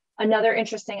 Another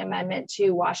interesting amendment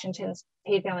to Washington's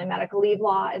paid family medical leave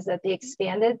law is that they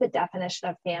expanded the definition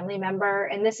of family member.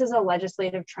 And this is a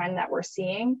legislative trend that we're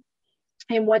seeing.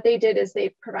 And what they did is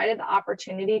they provided the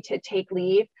opportunity to take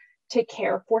leave to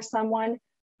care for someone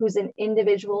who's an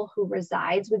individual who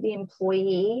resides with the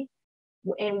employee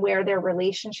and where their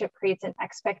relationship creates an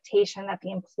expectation that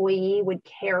the employee would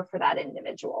care for that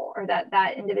individual, or that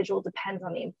that individual depends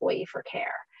on the employee for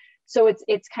care. So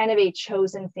it's kind of a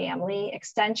chosen family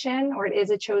extension, or it is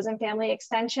a chosen family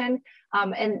extension.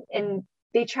 And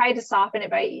they tried to soften it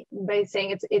by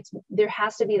saying there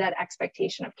has to be that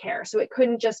expectation of care. So it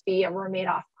couldn't just be a roommate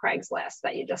off Craigslist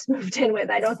that you just moved in with,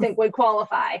 I don't think would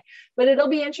qualify. But it'll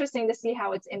be interesting to see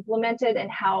how it's implemented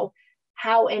and how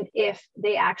and if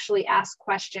they actually ask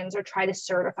questions or try to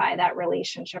certify that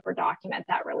relationship or document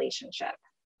that relationship.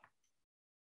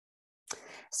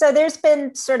 So there's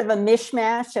been sort of a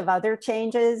mishmash of other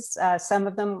changes. Some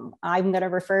of them I'm going to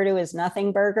refer to as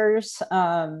nothing burgers.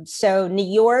 So New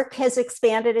York has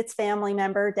expanded its family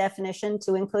member definition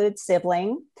to include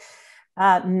sibling.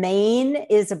 Maine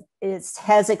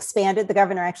has expanded, the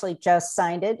governor actually just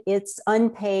signed it, its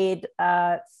unpaid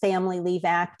family leave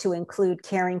act to include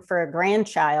caring for a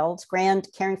grandchild.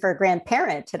 Caring for a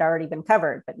grandparent had already been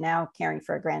covered, but now caring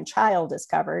for a grandchild is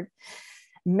covered.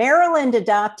 Maryland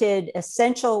adopted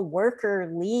essential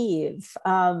worker leave,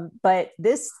 but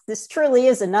this truly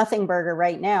is a nothing burger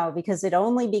right now, because it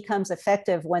only becomes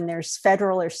effective when there's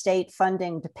federal or state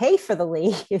funding to pay for the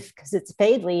leave, because it's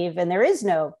paid leave and there is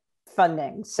no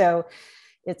funding. So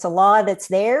it's a law that's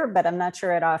there, but I'm not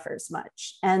sure it offers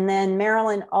much. And then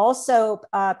Maryland also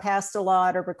passed a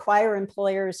law to require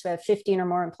employers who have 15 or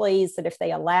more employees that if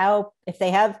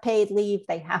they have paid leave,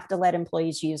 they have to let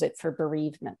employees use it for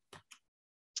bereavement.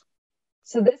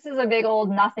 So this is a big old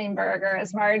nothing burger,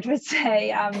 as Marge would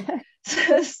say.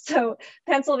 So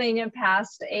Pennsylvania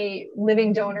passed a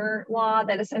living donor law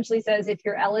that essentially says if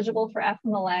you're eligible for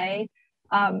FMLA,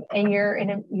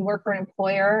 and you work for an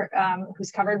employer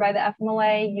who's covered by the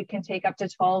FMLA, you can take up to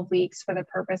 12 weeks for the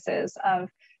purposes of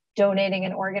donating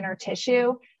an organ or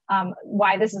tissue.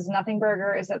 Why this is nothing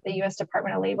burger is that the U.S.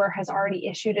 Department of Labor has already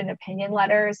issued an opinion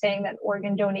letter saying that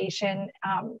organ donation,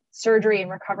 surgery,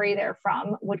 and recovery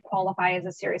therefrom would qualify as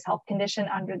a serious health condition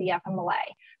under the FMLA.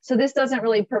 So this doesn't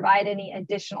really provide any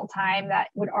additional time that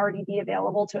would already be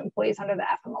available to employees under the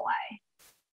FMLA.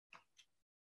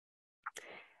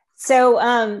 So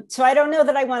I don't know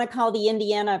that I want to call the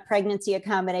Indiana pregnancy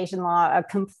accommodation law a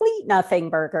complete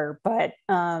nothing burger, but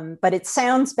it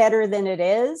sounds better than it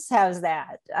is. How's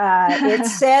that? It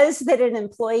says that an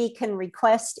employee can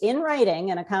request in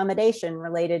writing an accommodation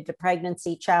related to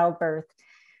pregnancy, childbirth,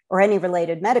 or any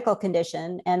related medical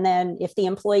condition. And then if the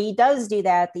employee does do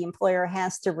that, the employer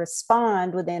has to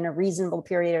respond within a reasonable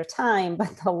period of time.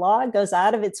 But the law goes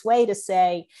out of its way to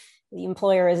say, the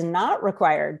employer is not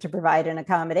required to provide an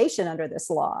accommodation under this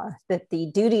law, that the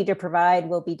duty to provide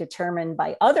will be determined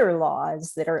by other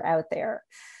laws that are out there.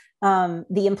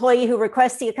 The employee who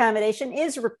requests the accommodation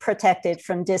is protected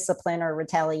from discipline or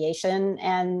retaliation.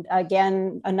 And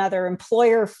again, another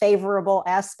employer favorable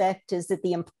aspect is that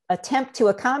the attempt to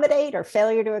accommodate or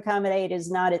failure to accommodate is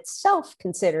not itself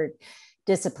considered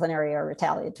disciplinary or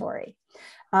retaliatory.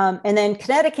 And then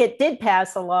Connecticut did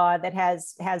pass a law that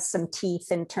has some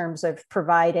teeth in terms of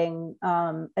providing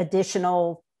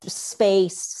additional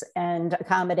space and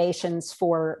accommodations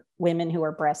for women who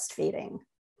are breastfeeding.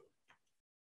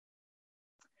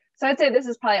 So I'd say this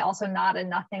is probably also not a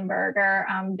nothing burger.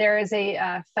 There is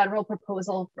a federal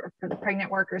proposal for the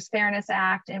Pregnant Workers Fairness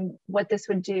Act. And what this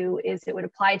would do is it would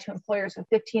apply to employers with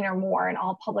 15 or more and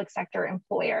all public sector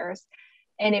employers.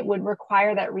 And it would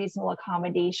require that reasonable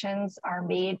accommodations are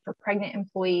made for pregnant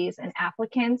employees and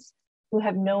applicants who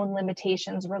have known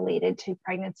limitations related to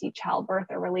pregnancy, childbirth,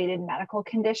 or related medical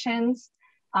conditions,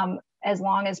 as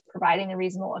long as providing the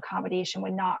reasonable accommodation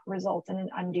would not result in an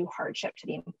undue hardship to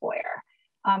the employer.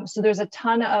 So there's a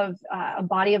ton of a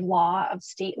body of law of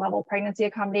state level pregnancy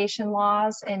accommodation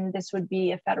laws, and this would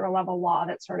be a federal level law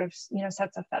that sort of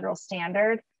sets a federal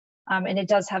standard, and it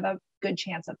does have a good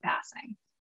chance of passing.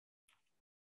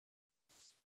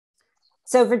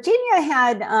 So Virginia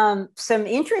had some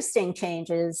interesting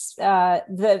changes.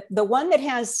 The one that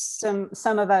has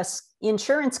some of us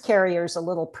insurance carriers a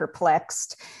little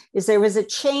perplexed is there was a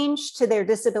change to their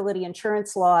disability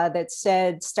insurance law that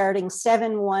said starting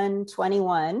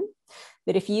 7/1/21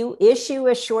 that if you issue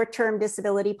a short-term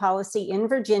disability policy in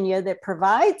Virginia that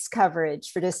provides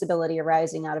coverage for disability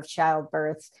arising out of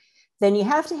childbirth, then you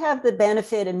have to have the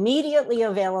benefit immediately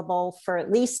available for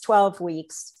at least 12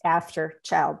 weeks after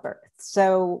childbirth.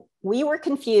 So we were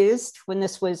confused when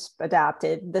this was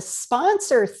adopted. The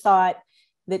sponsor thought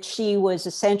that she was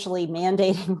essentially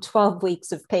mandating 12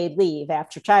 weeks of paid leave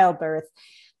after childbirth.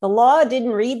 The law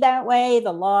didn't read that way.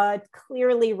 The law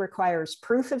clearly requires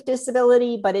proof of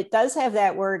disability, but it does have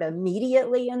that word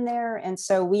immediately in there. And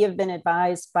so we have been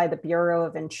advised by the Bureau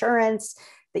of Insurance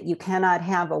that you cannot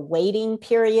have a waiting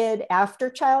period after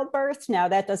childbirth. Now,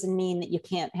 that doesn't mean that you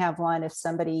can't have one if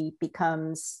somebody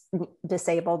becomes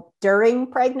disabled during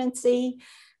pregnancy.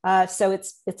 So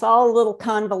it's all a little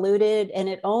convoluted, and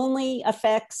it only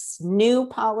affects new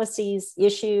policies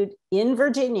issued in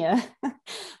Virginia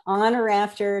on or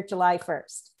after July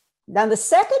 1st. Now, the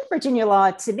second Virginia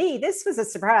law, to me, this was a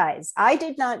surprise. I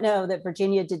did not know that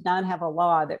Virginia did not have a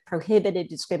law that prohibited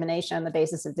discrimination on the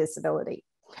basis of disability.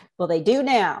 Well, they do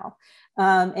now.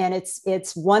 And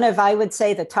it's one of, I would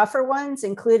say, the tougher ones,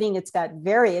 including it's got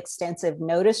very extensive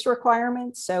notice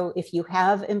requirements. So if you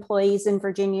have employees in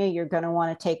Virginia, you're going to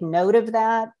want to take note of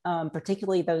that,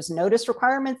 particularly those notice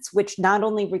requirements, which not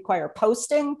only require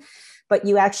posting, but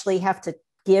you actually have to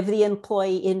give the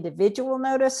employee individual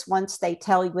notice once they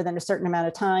tell you within a certain amount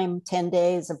of time, 10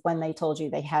 days of when they told you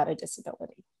they had a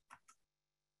disability.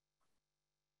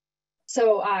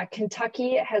 So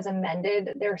Kentucky has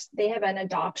amended they have an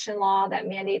adoption law that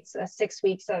mandates 6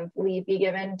 weeks of leave be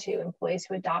given to employees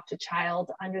who adopt a child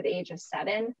under the age of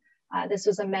 7. This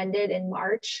was amended in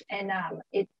March, and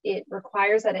it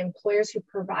requires that employers who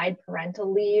provide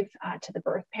parental leave to the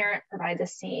birth parent provide the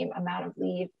same amount of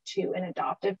leave to an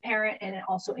adoptive parent, and it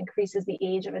also increases the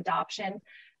age of adoption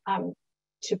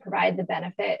to provide the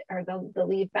benefit or the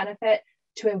leave benefit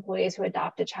to employees who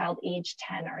adopt a child age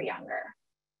 10 or younger.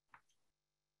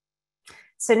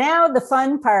 So now the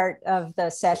fun part of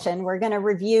the session, we're going to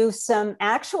review some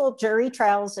actual jury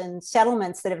trials and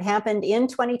settlements that have happened in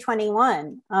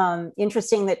 2021.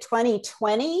 Interesting that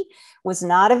 2020 was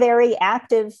not a very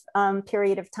active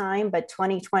period of time, but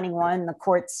 2021, the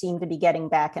courts seem to be getting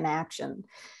back in action.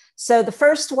 So the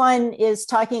first one is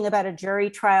talking about a jury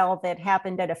trial that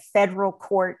happened at a federal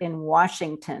court in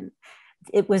Washington.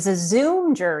 It was a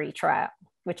Zoom jury trial,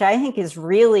 which I think is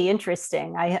really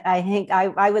interesting. I think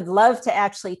I would love to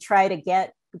actually try to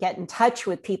get in touch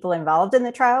with people involved in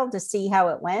the trial to see how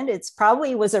it went. It's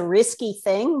probably was a risky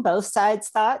thing, both sides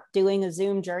thought, doing a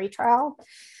Zoom jury trial.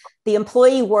 The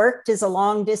employee worked as a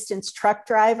long distance truck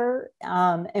driver.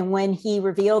 And when he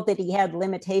revealed that he had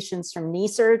limitations from knee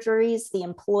surgeries, the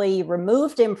employee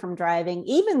removed him from driving,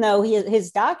 even though his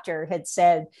doctor had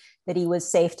said that he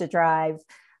was safe to drive.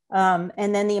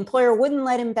 And then the employer wouldn't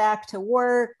let him back to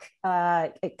work.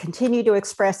 It continued to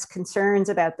express concerns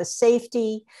about the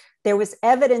safety. There was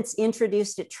evidence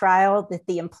introduced at trial that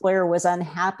the employer was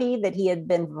unhappy that he had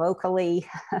been vocally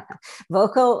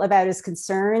vocal about his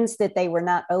concerns, that they were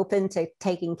not open to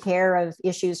taking care of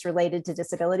issues related to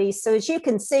disabilities. So as you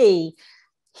can see,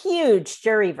 huge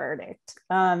jury verdict.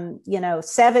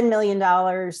 $7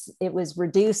 million. It was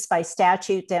reduced by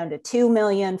statute down to $2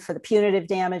 million for the punitive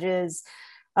damages.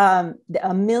 $1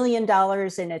 million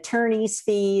in attorney's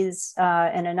fees,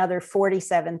 and another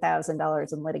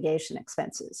 $47,000 in litigation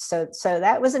expenses. So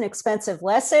that was an expensive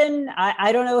lesson.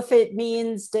 I don't know if it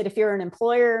means that if you're an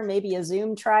employer, maybe a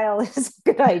Zoom trial is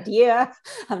a good idea.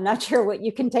 I'm not sure what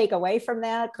you can take away from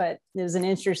that, but it was an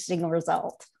interesting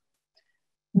result.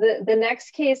 The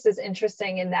next case is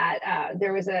interesting in that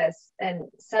there was a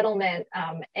settlement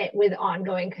with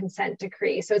ongoing consent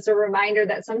decree. So it's a reminder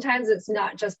that sometimes it's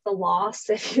not just the loss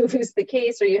if you lose the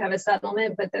case or you have a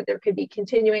settlement, but that there could be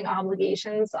continuing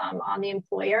obligations on the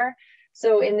employer.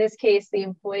 So in this case, the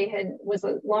employee was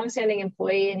a longstanding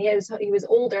employee, and he was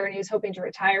older and he was hoping to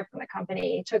retire from the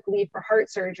company. He took leave for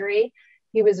heart surgery.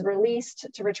 He was released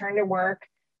to return to work.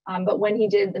 But when he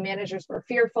did, the managers were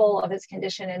fearful of his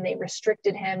condition and they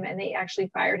restricted him, and they actually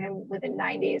fired him within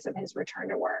 9 days of his return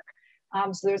to work.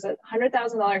 So there's a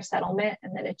 $100,000 settlement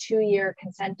and then a 2-year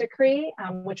consent decree,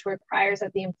 which requires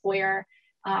that the employer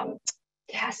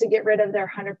has to get rid of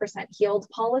their 100% healed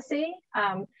policy.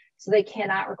 So they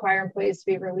cannot require employees to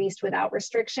be released without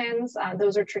restrictions.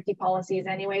 Those are tricky policies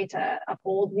anyway to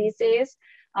uphold these days.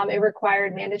 It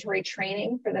required mandatory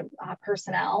training for the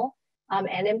personnel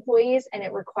and employees, and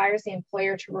it requires the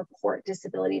employer to report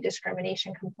disability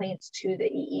discrimination complaints to the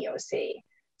EEOC.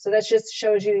 So that just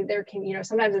shows you there can,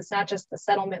 sometimes it's not just the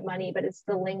settlement money, but it's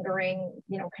the lingering,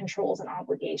 controls and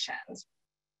obligations.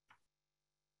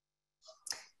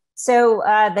 So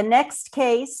the next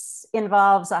case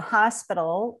involves a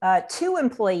hospital. 2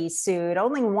 employees sued.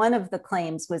 Only one of the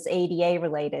claims was ADA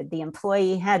related. The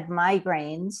employee had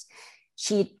migraines.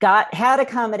 She had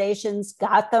accommodations,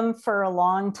 got them for a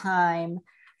long time.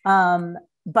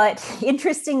 But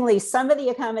interestingly, some of the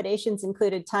accommodations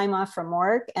included time off from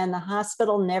work, and the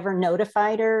hospital never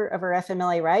notified her of her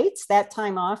FMLA rights. That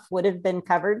time off would have been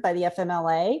covered by the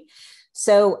FMLA.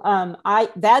 So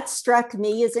that struck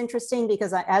me as interesting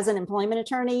because as an employment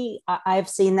attorney, I've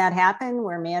seen that happen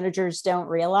where managers don't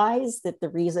realize that the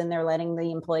reason they're letting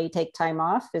the employee take time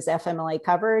off is FMLA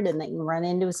covered, and they can run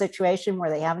into a situation where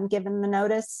they haven't given the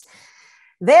notice.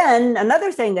 Then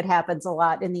another thing that happens a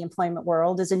lot in the employment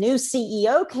world is a new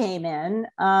CEO came in,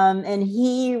 and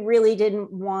he really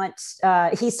didn't want,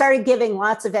 he started giving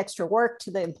lots of extra work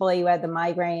to the employee who had the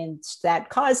migraines that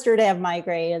caused her to have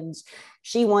migraines.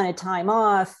 She wanted time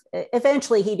off.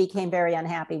 Eventually, he became very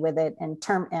unhappy with it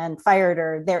and fired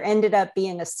her. There ended up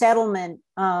being a settlement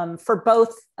for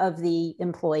both of the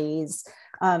employees.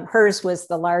 Hers was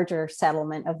the larger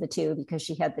settlement of the two because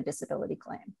she had the disability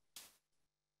claim.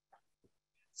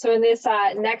 So in this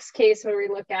next case, where we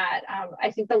look at,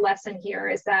 I think the lesson here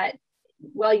is that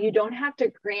while you don't have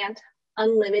to grant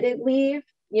unlimited leave,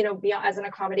 beyond, as an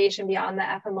accommodation beyond the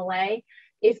FMLA,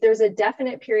 if there's a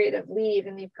definite period of leave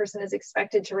and the person is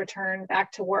expected to return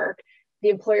back to work, the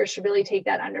employer should really take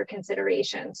that under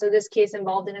consideration. So this case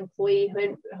involved an employee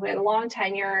who had a long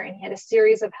tenure and he had a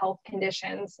series of health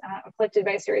conditions, afflicted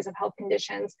by a series of health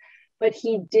conditions, but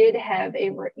he did have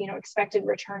a expected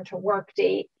return to work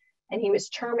date, and he was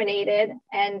terminated,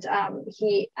 and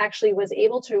he actually was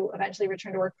able to eventually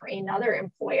return to work for another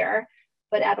employer,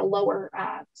 but at a lower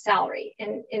salary.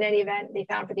 And in any event, they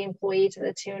found for the employee to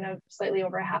the tune of slightly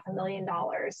over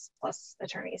 $500,000 plus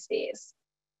attorney's fees.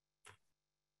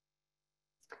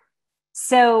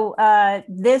 So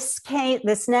this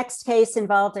next case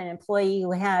involved an employee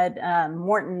who had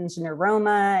Morton's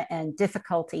neuroma and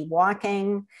difficulty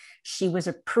walking. She was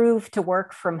approved to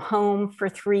work from home for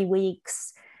 3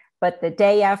 weeks. But the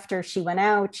day after she went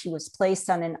out, she was placed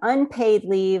on an unpaid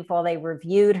leave while they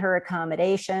reviewed her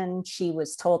accommodation. She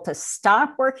was told to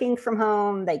stop working from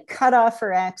home. They cut off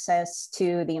her access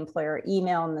to the employer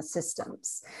email and the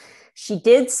systems. She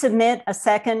did submit a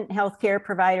second healthcare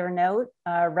provider note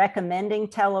recommending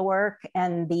telework,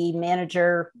 and the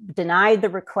manager denied the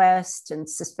request and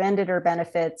suspended her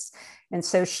benefits. And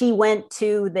so she went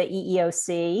to the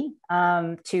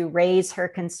EEOC to raise her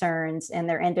concerns, and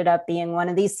there ended up being one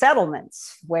of these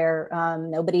settlements where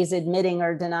nobody's admitting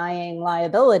or denying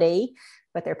liability,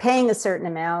 but they're paying a certain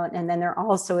amount. And then they're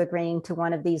also agreeing to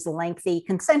one of these lengthy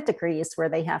consent decrees where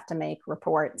they have to make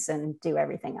reports and do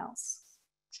everything else.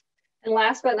 And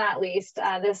last but not least,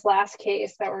 this last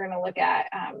case that we're going to look at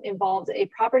involved a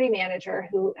property manager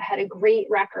who had a great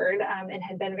record and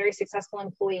had been a very successful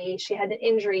employee. She had an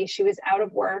injury. She was out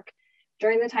of work.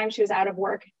 During the time she was out of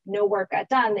work, no work got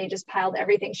done. They just piled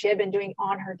everything she had been doing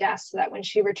on her desk so that when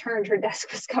she returned, her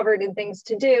desk was covered in things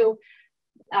to do.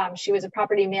 She was a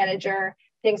property manager.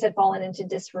 Things had fallen into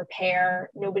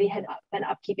disrepair. Nobody had been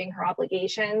upkeeping her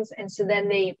obligations. And so then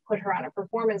they put her on a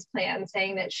performance plan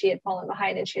saying that she had fallen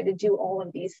behind and she had to do all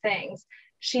of these things.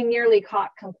 She nearly caught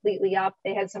completely up.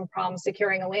 They had some problems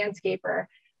securing a landscaper.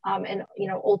 And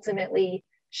ultimately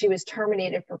she was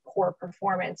terminated for poor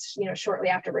performance, shortly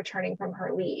after returning from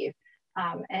her leave.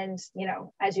 And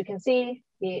as you can see,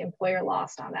 the employer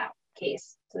lost on that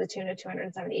case to the tune of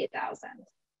 $278,000.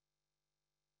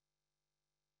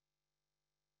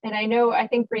 And I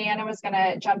think Brianna was going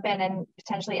to jump in and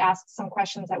potentially ask some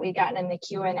questions that we've gotten in the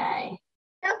Q&A.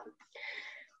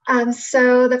 Yep.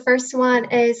 So the first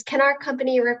one is, can our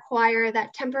company require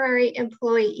that temporary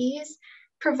employees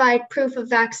provide proof of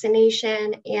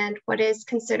vaccination, and what is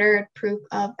considered proof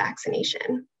of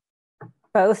vaccination?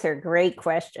 Both are great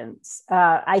questions.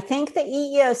 I think the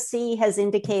EEOC has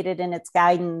indicated in its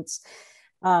guidance,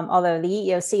 although the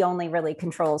EEOC only really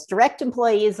controls direct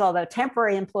employees, although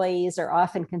temporary employees are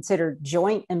often considered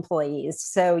joint employees.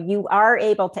 So you are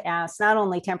able to ask not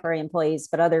only temporary employees,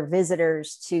 but other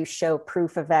visitors to show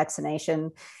proof of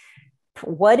vaccination.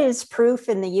 What is proof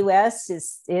in the US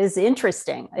is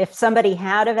interesting. If somebody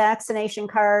had a vaccination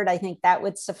card, I think that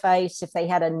would suffice. If they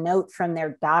had a note from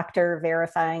their doctor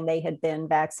verifying they had been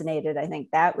vaccinated, I think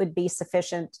that would be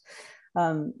sufficient.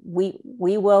 We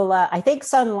will, I think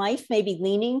Sun Life may be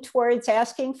leaning towards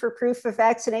asking for proof of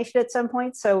vaccination at some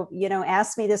point. So,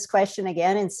 ask me this question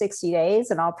again in 60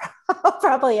 days and I'll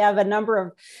probably have a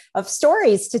number of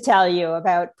stories to tell you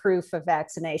about proof of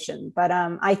vaccination. But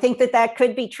I think that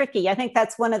could be tricky. I think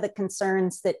that's one of the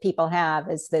concerns that people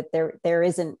have, is that there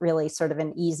isn't really sort of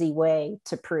an easy way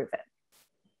to prove it.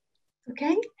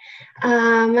 Okay.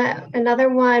 Another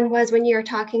one was, when you were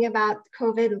talking about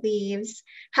COVID leaves,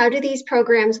 how do these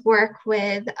programs work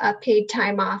with a paid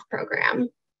time off program?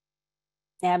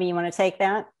 Abby, you want to take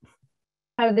that?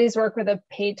 How do these work with a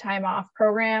paid time off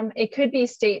program? It could be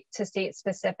state to state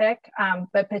specific,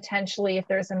 but potentially if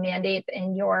there's a mandate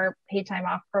and your paid time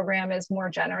off program is more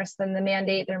generous than the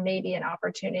mandate, there may be an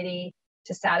opportunity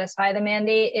to satisfy the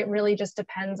mandate. It really just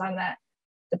depends on the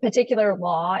particular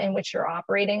law in which you're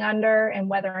operating under, and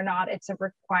whether or not it's a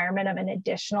requirement of an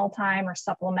additional time or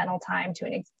supplemental time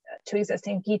to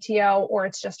existing PTO, or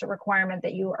it's just a requirement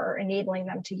that you are enabling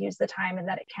them to use the time and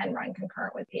that it can run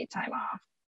concurrent with paid time off.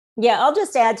 Yeah, I'll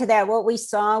just add to that. What we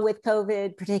saw with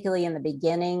COVID, particularly in the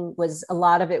beginning, was a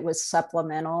lot of it was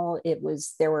supplemental.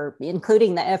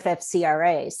 Including the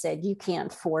FFCRA said you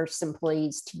can't force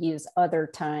employees to use other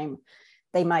time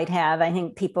they might have. I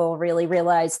think people really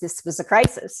realized this was a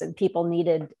crisis and people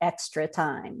needed extra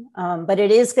time. But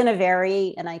it is going to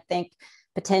vary. And I think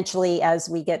potentially as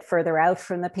we get further out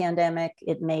from the pandemic,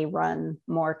 it may run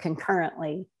more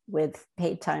concurrently with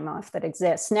paid time off that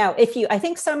exists. Now, I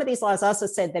think some of these laws also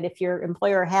said that if your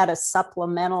employer had a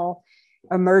supplemental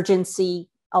emergency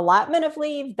allotment of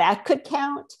leave, that could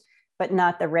count, but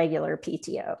not the regular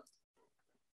PTO.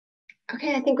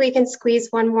 Okay, I think we can squeeze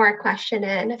one more question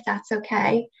in, if that's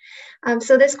okay.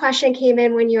 So this question came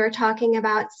in when you were talking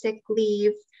about sick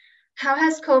leave. How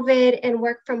has COVID and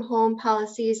work from home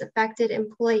policies affected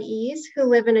employees who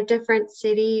live in a different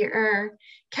city or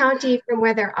county from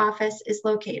where their office is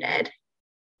located?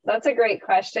 That's a great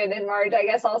question. And Marge, I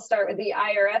guess I'll start with the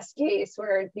IRS case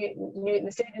where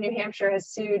the state of New Hampshire has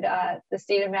sued the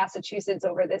state of Massachusetts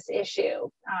over this issue.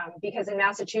 Because in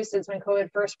Massachusetts, when COVID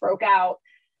first broke out,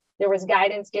 there was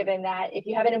guidance given that if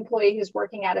you have an employee who's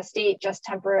working out of state just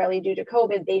temporarily due to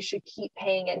COVID, they should keep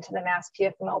paying into the Mass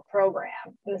PFML program.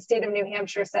 And the state of New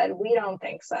Hampshire said, we don't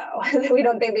think so. We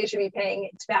don't think they should be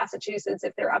paying to Massachusetts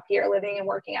if they're up here living and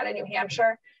working out of New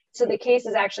Hampshire. So the case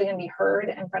is actually going to be heard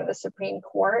in front of the Supreme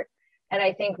Court. And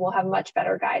I think we'll have much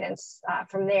better guidance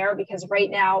from there, because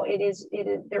right now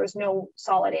there is no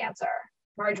solid answer.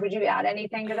 Marge, would you add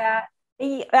anything to that?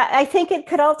 I think it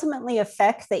could ultimately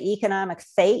affect the economic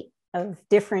fate of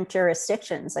different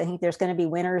jurisdictions. I think there's going to be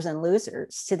winners and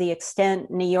losers. To the extent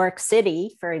New York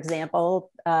City, for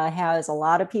example, has a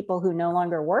lot of people who no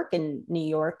longer work in New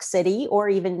York City or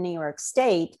even New York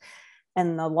State,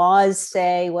 and the laws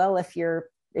say, well, if you're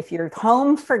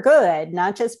home for good,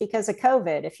 not just because of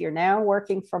COVID, if you're now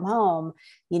working from home,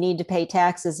 you need to pay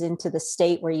taxes into the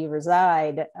state where you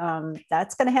reside.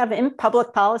 That's going to have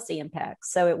public policy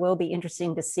impacts. So it will be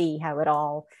interesting to see how it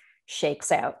all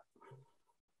shakes out.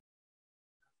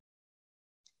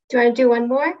 Do you want to do one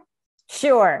more?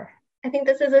 Sure. I think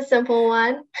this is a simple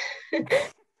one.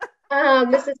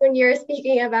 This is when you're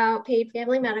speaking about paid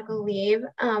family medical leave.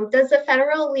 Does the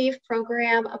federal leave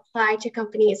program apply to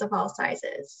companies of all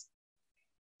sizes?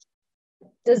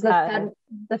 Does the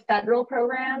federal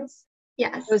programs?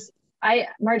 Yes.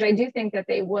 Marge, I do think that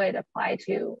they would apply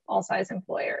to all size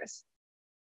employers.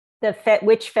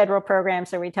 Which federal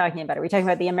programs are we talking about? Are we talking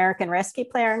about the American Rescue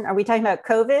Plan? Are we talking about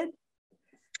COVID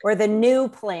or the new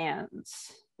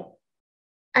plans?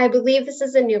 I believe this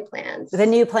is the new plans. The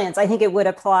new plans. I think it would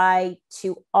apply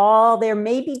to all. There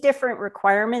may be different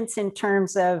requirements in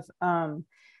terms of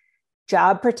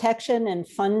job protection and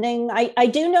funding. I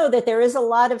do know that there is a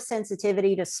lot of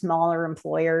sensitivity to smaller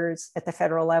employers at the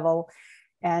federal level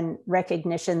and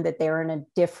recognition that they're in a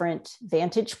different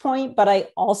vantage point. But I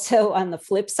also, on the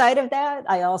flip side of that,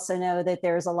 I also know that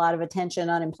there's a lot of attention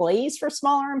on employees for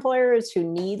smaller employers who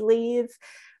need leave.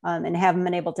 And haven't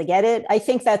been able to get it. I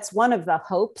think that's one of the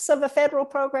hopes of a federal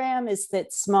program, is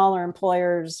that smaller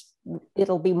employers,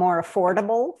 it'll be more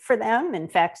affordable for them. In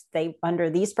fact, under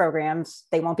these programs,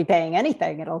 they won't be paying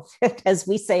anything. It'll, as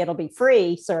we say, it'll be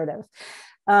free, sort of.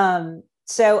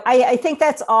 So I think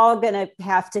that's all going to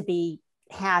have to be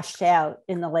hashed out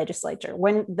in the legislature.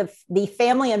 When the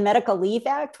Family and Medical Leave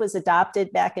Act was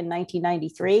adopted back in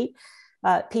 1993,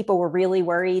 people were really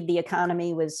worried the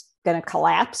economy was going to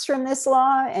collapse from this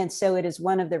law. And so it is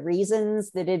one of the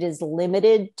reasons that it is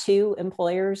limited to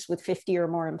employers with 50 or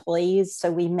more employees.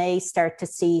 So we may start to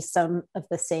see some of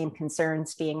the same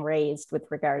concerns being raised with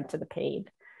regard to the paid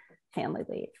family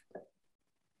leave.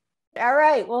 All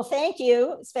right. Well, thank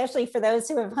you, especially for those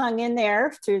who have hung in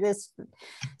there through this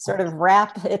sort of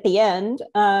wrap at the end.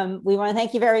 We want to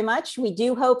thank you very much. We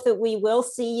do hope that we will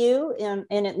see you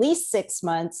in at least 6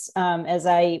 months. As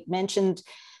I mentioned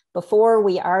before,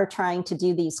 we are trying to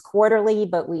do these quarterly,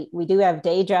 but we do have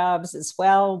day jobs as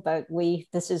well. But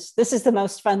this is the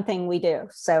most fun thing we do.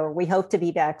 So we hope to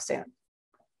be back soon.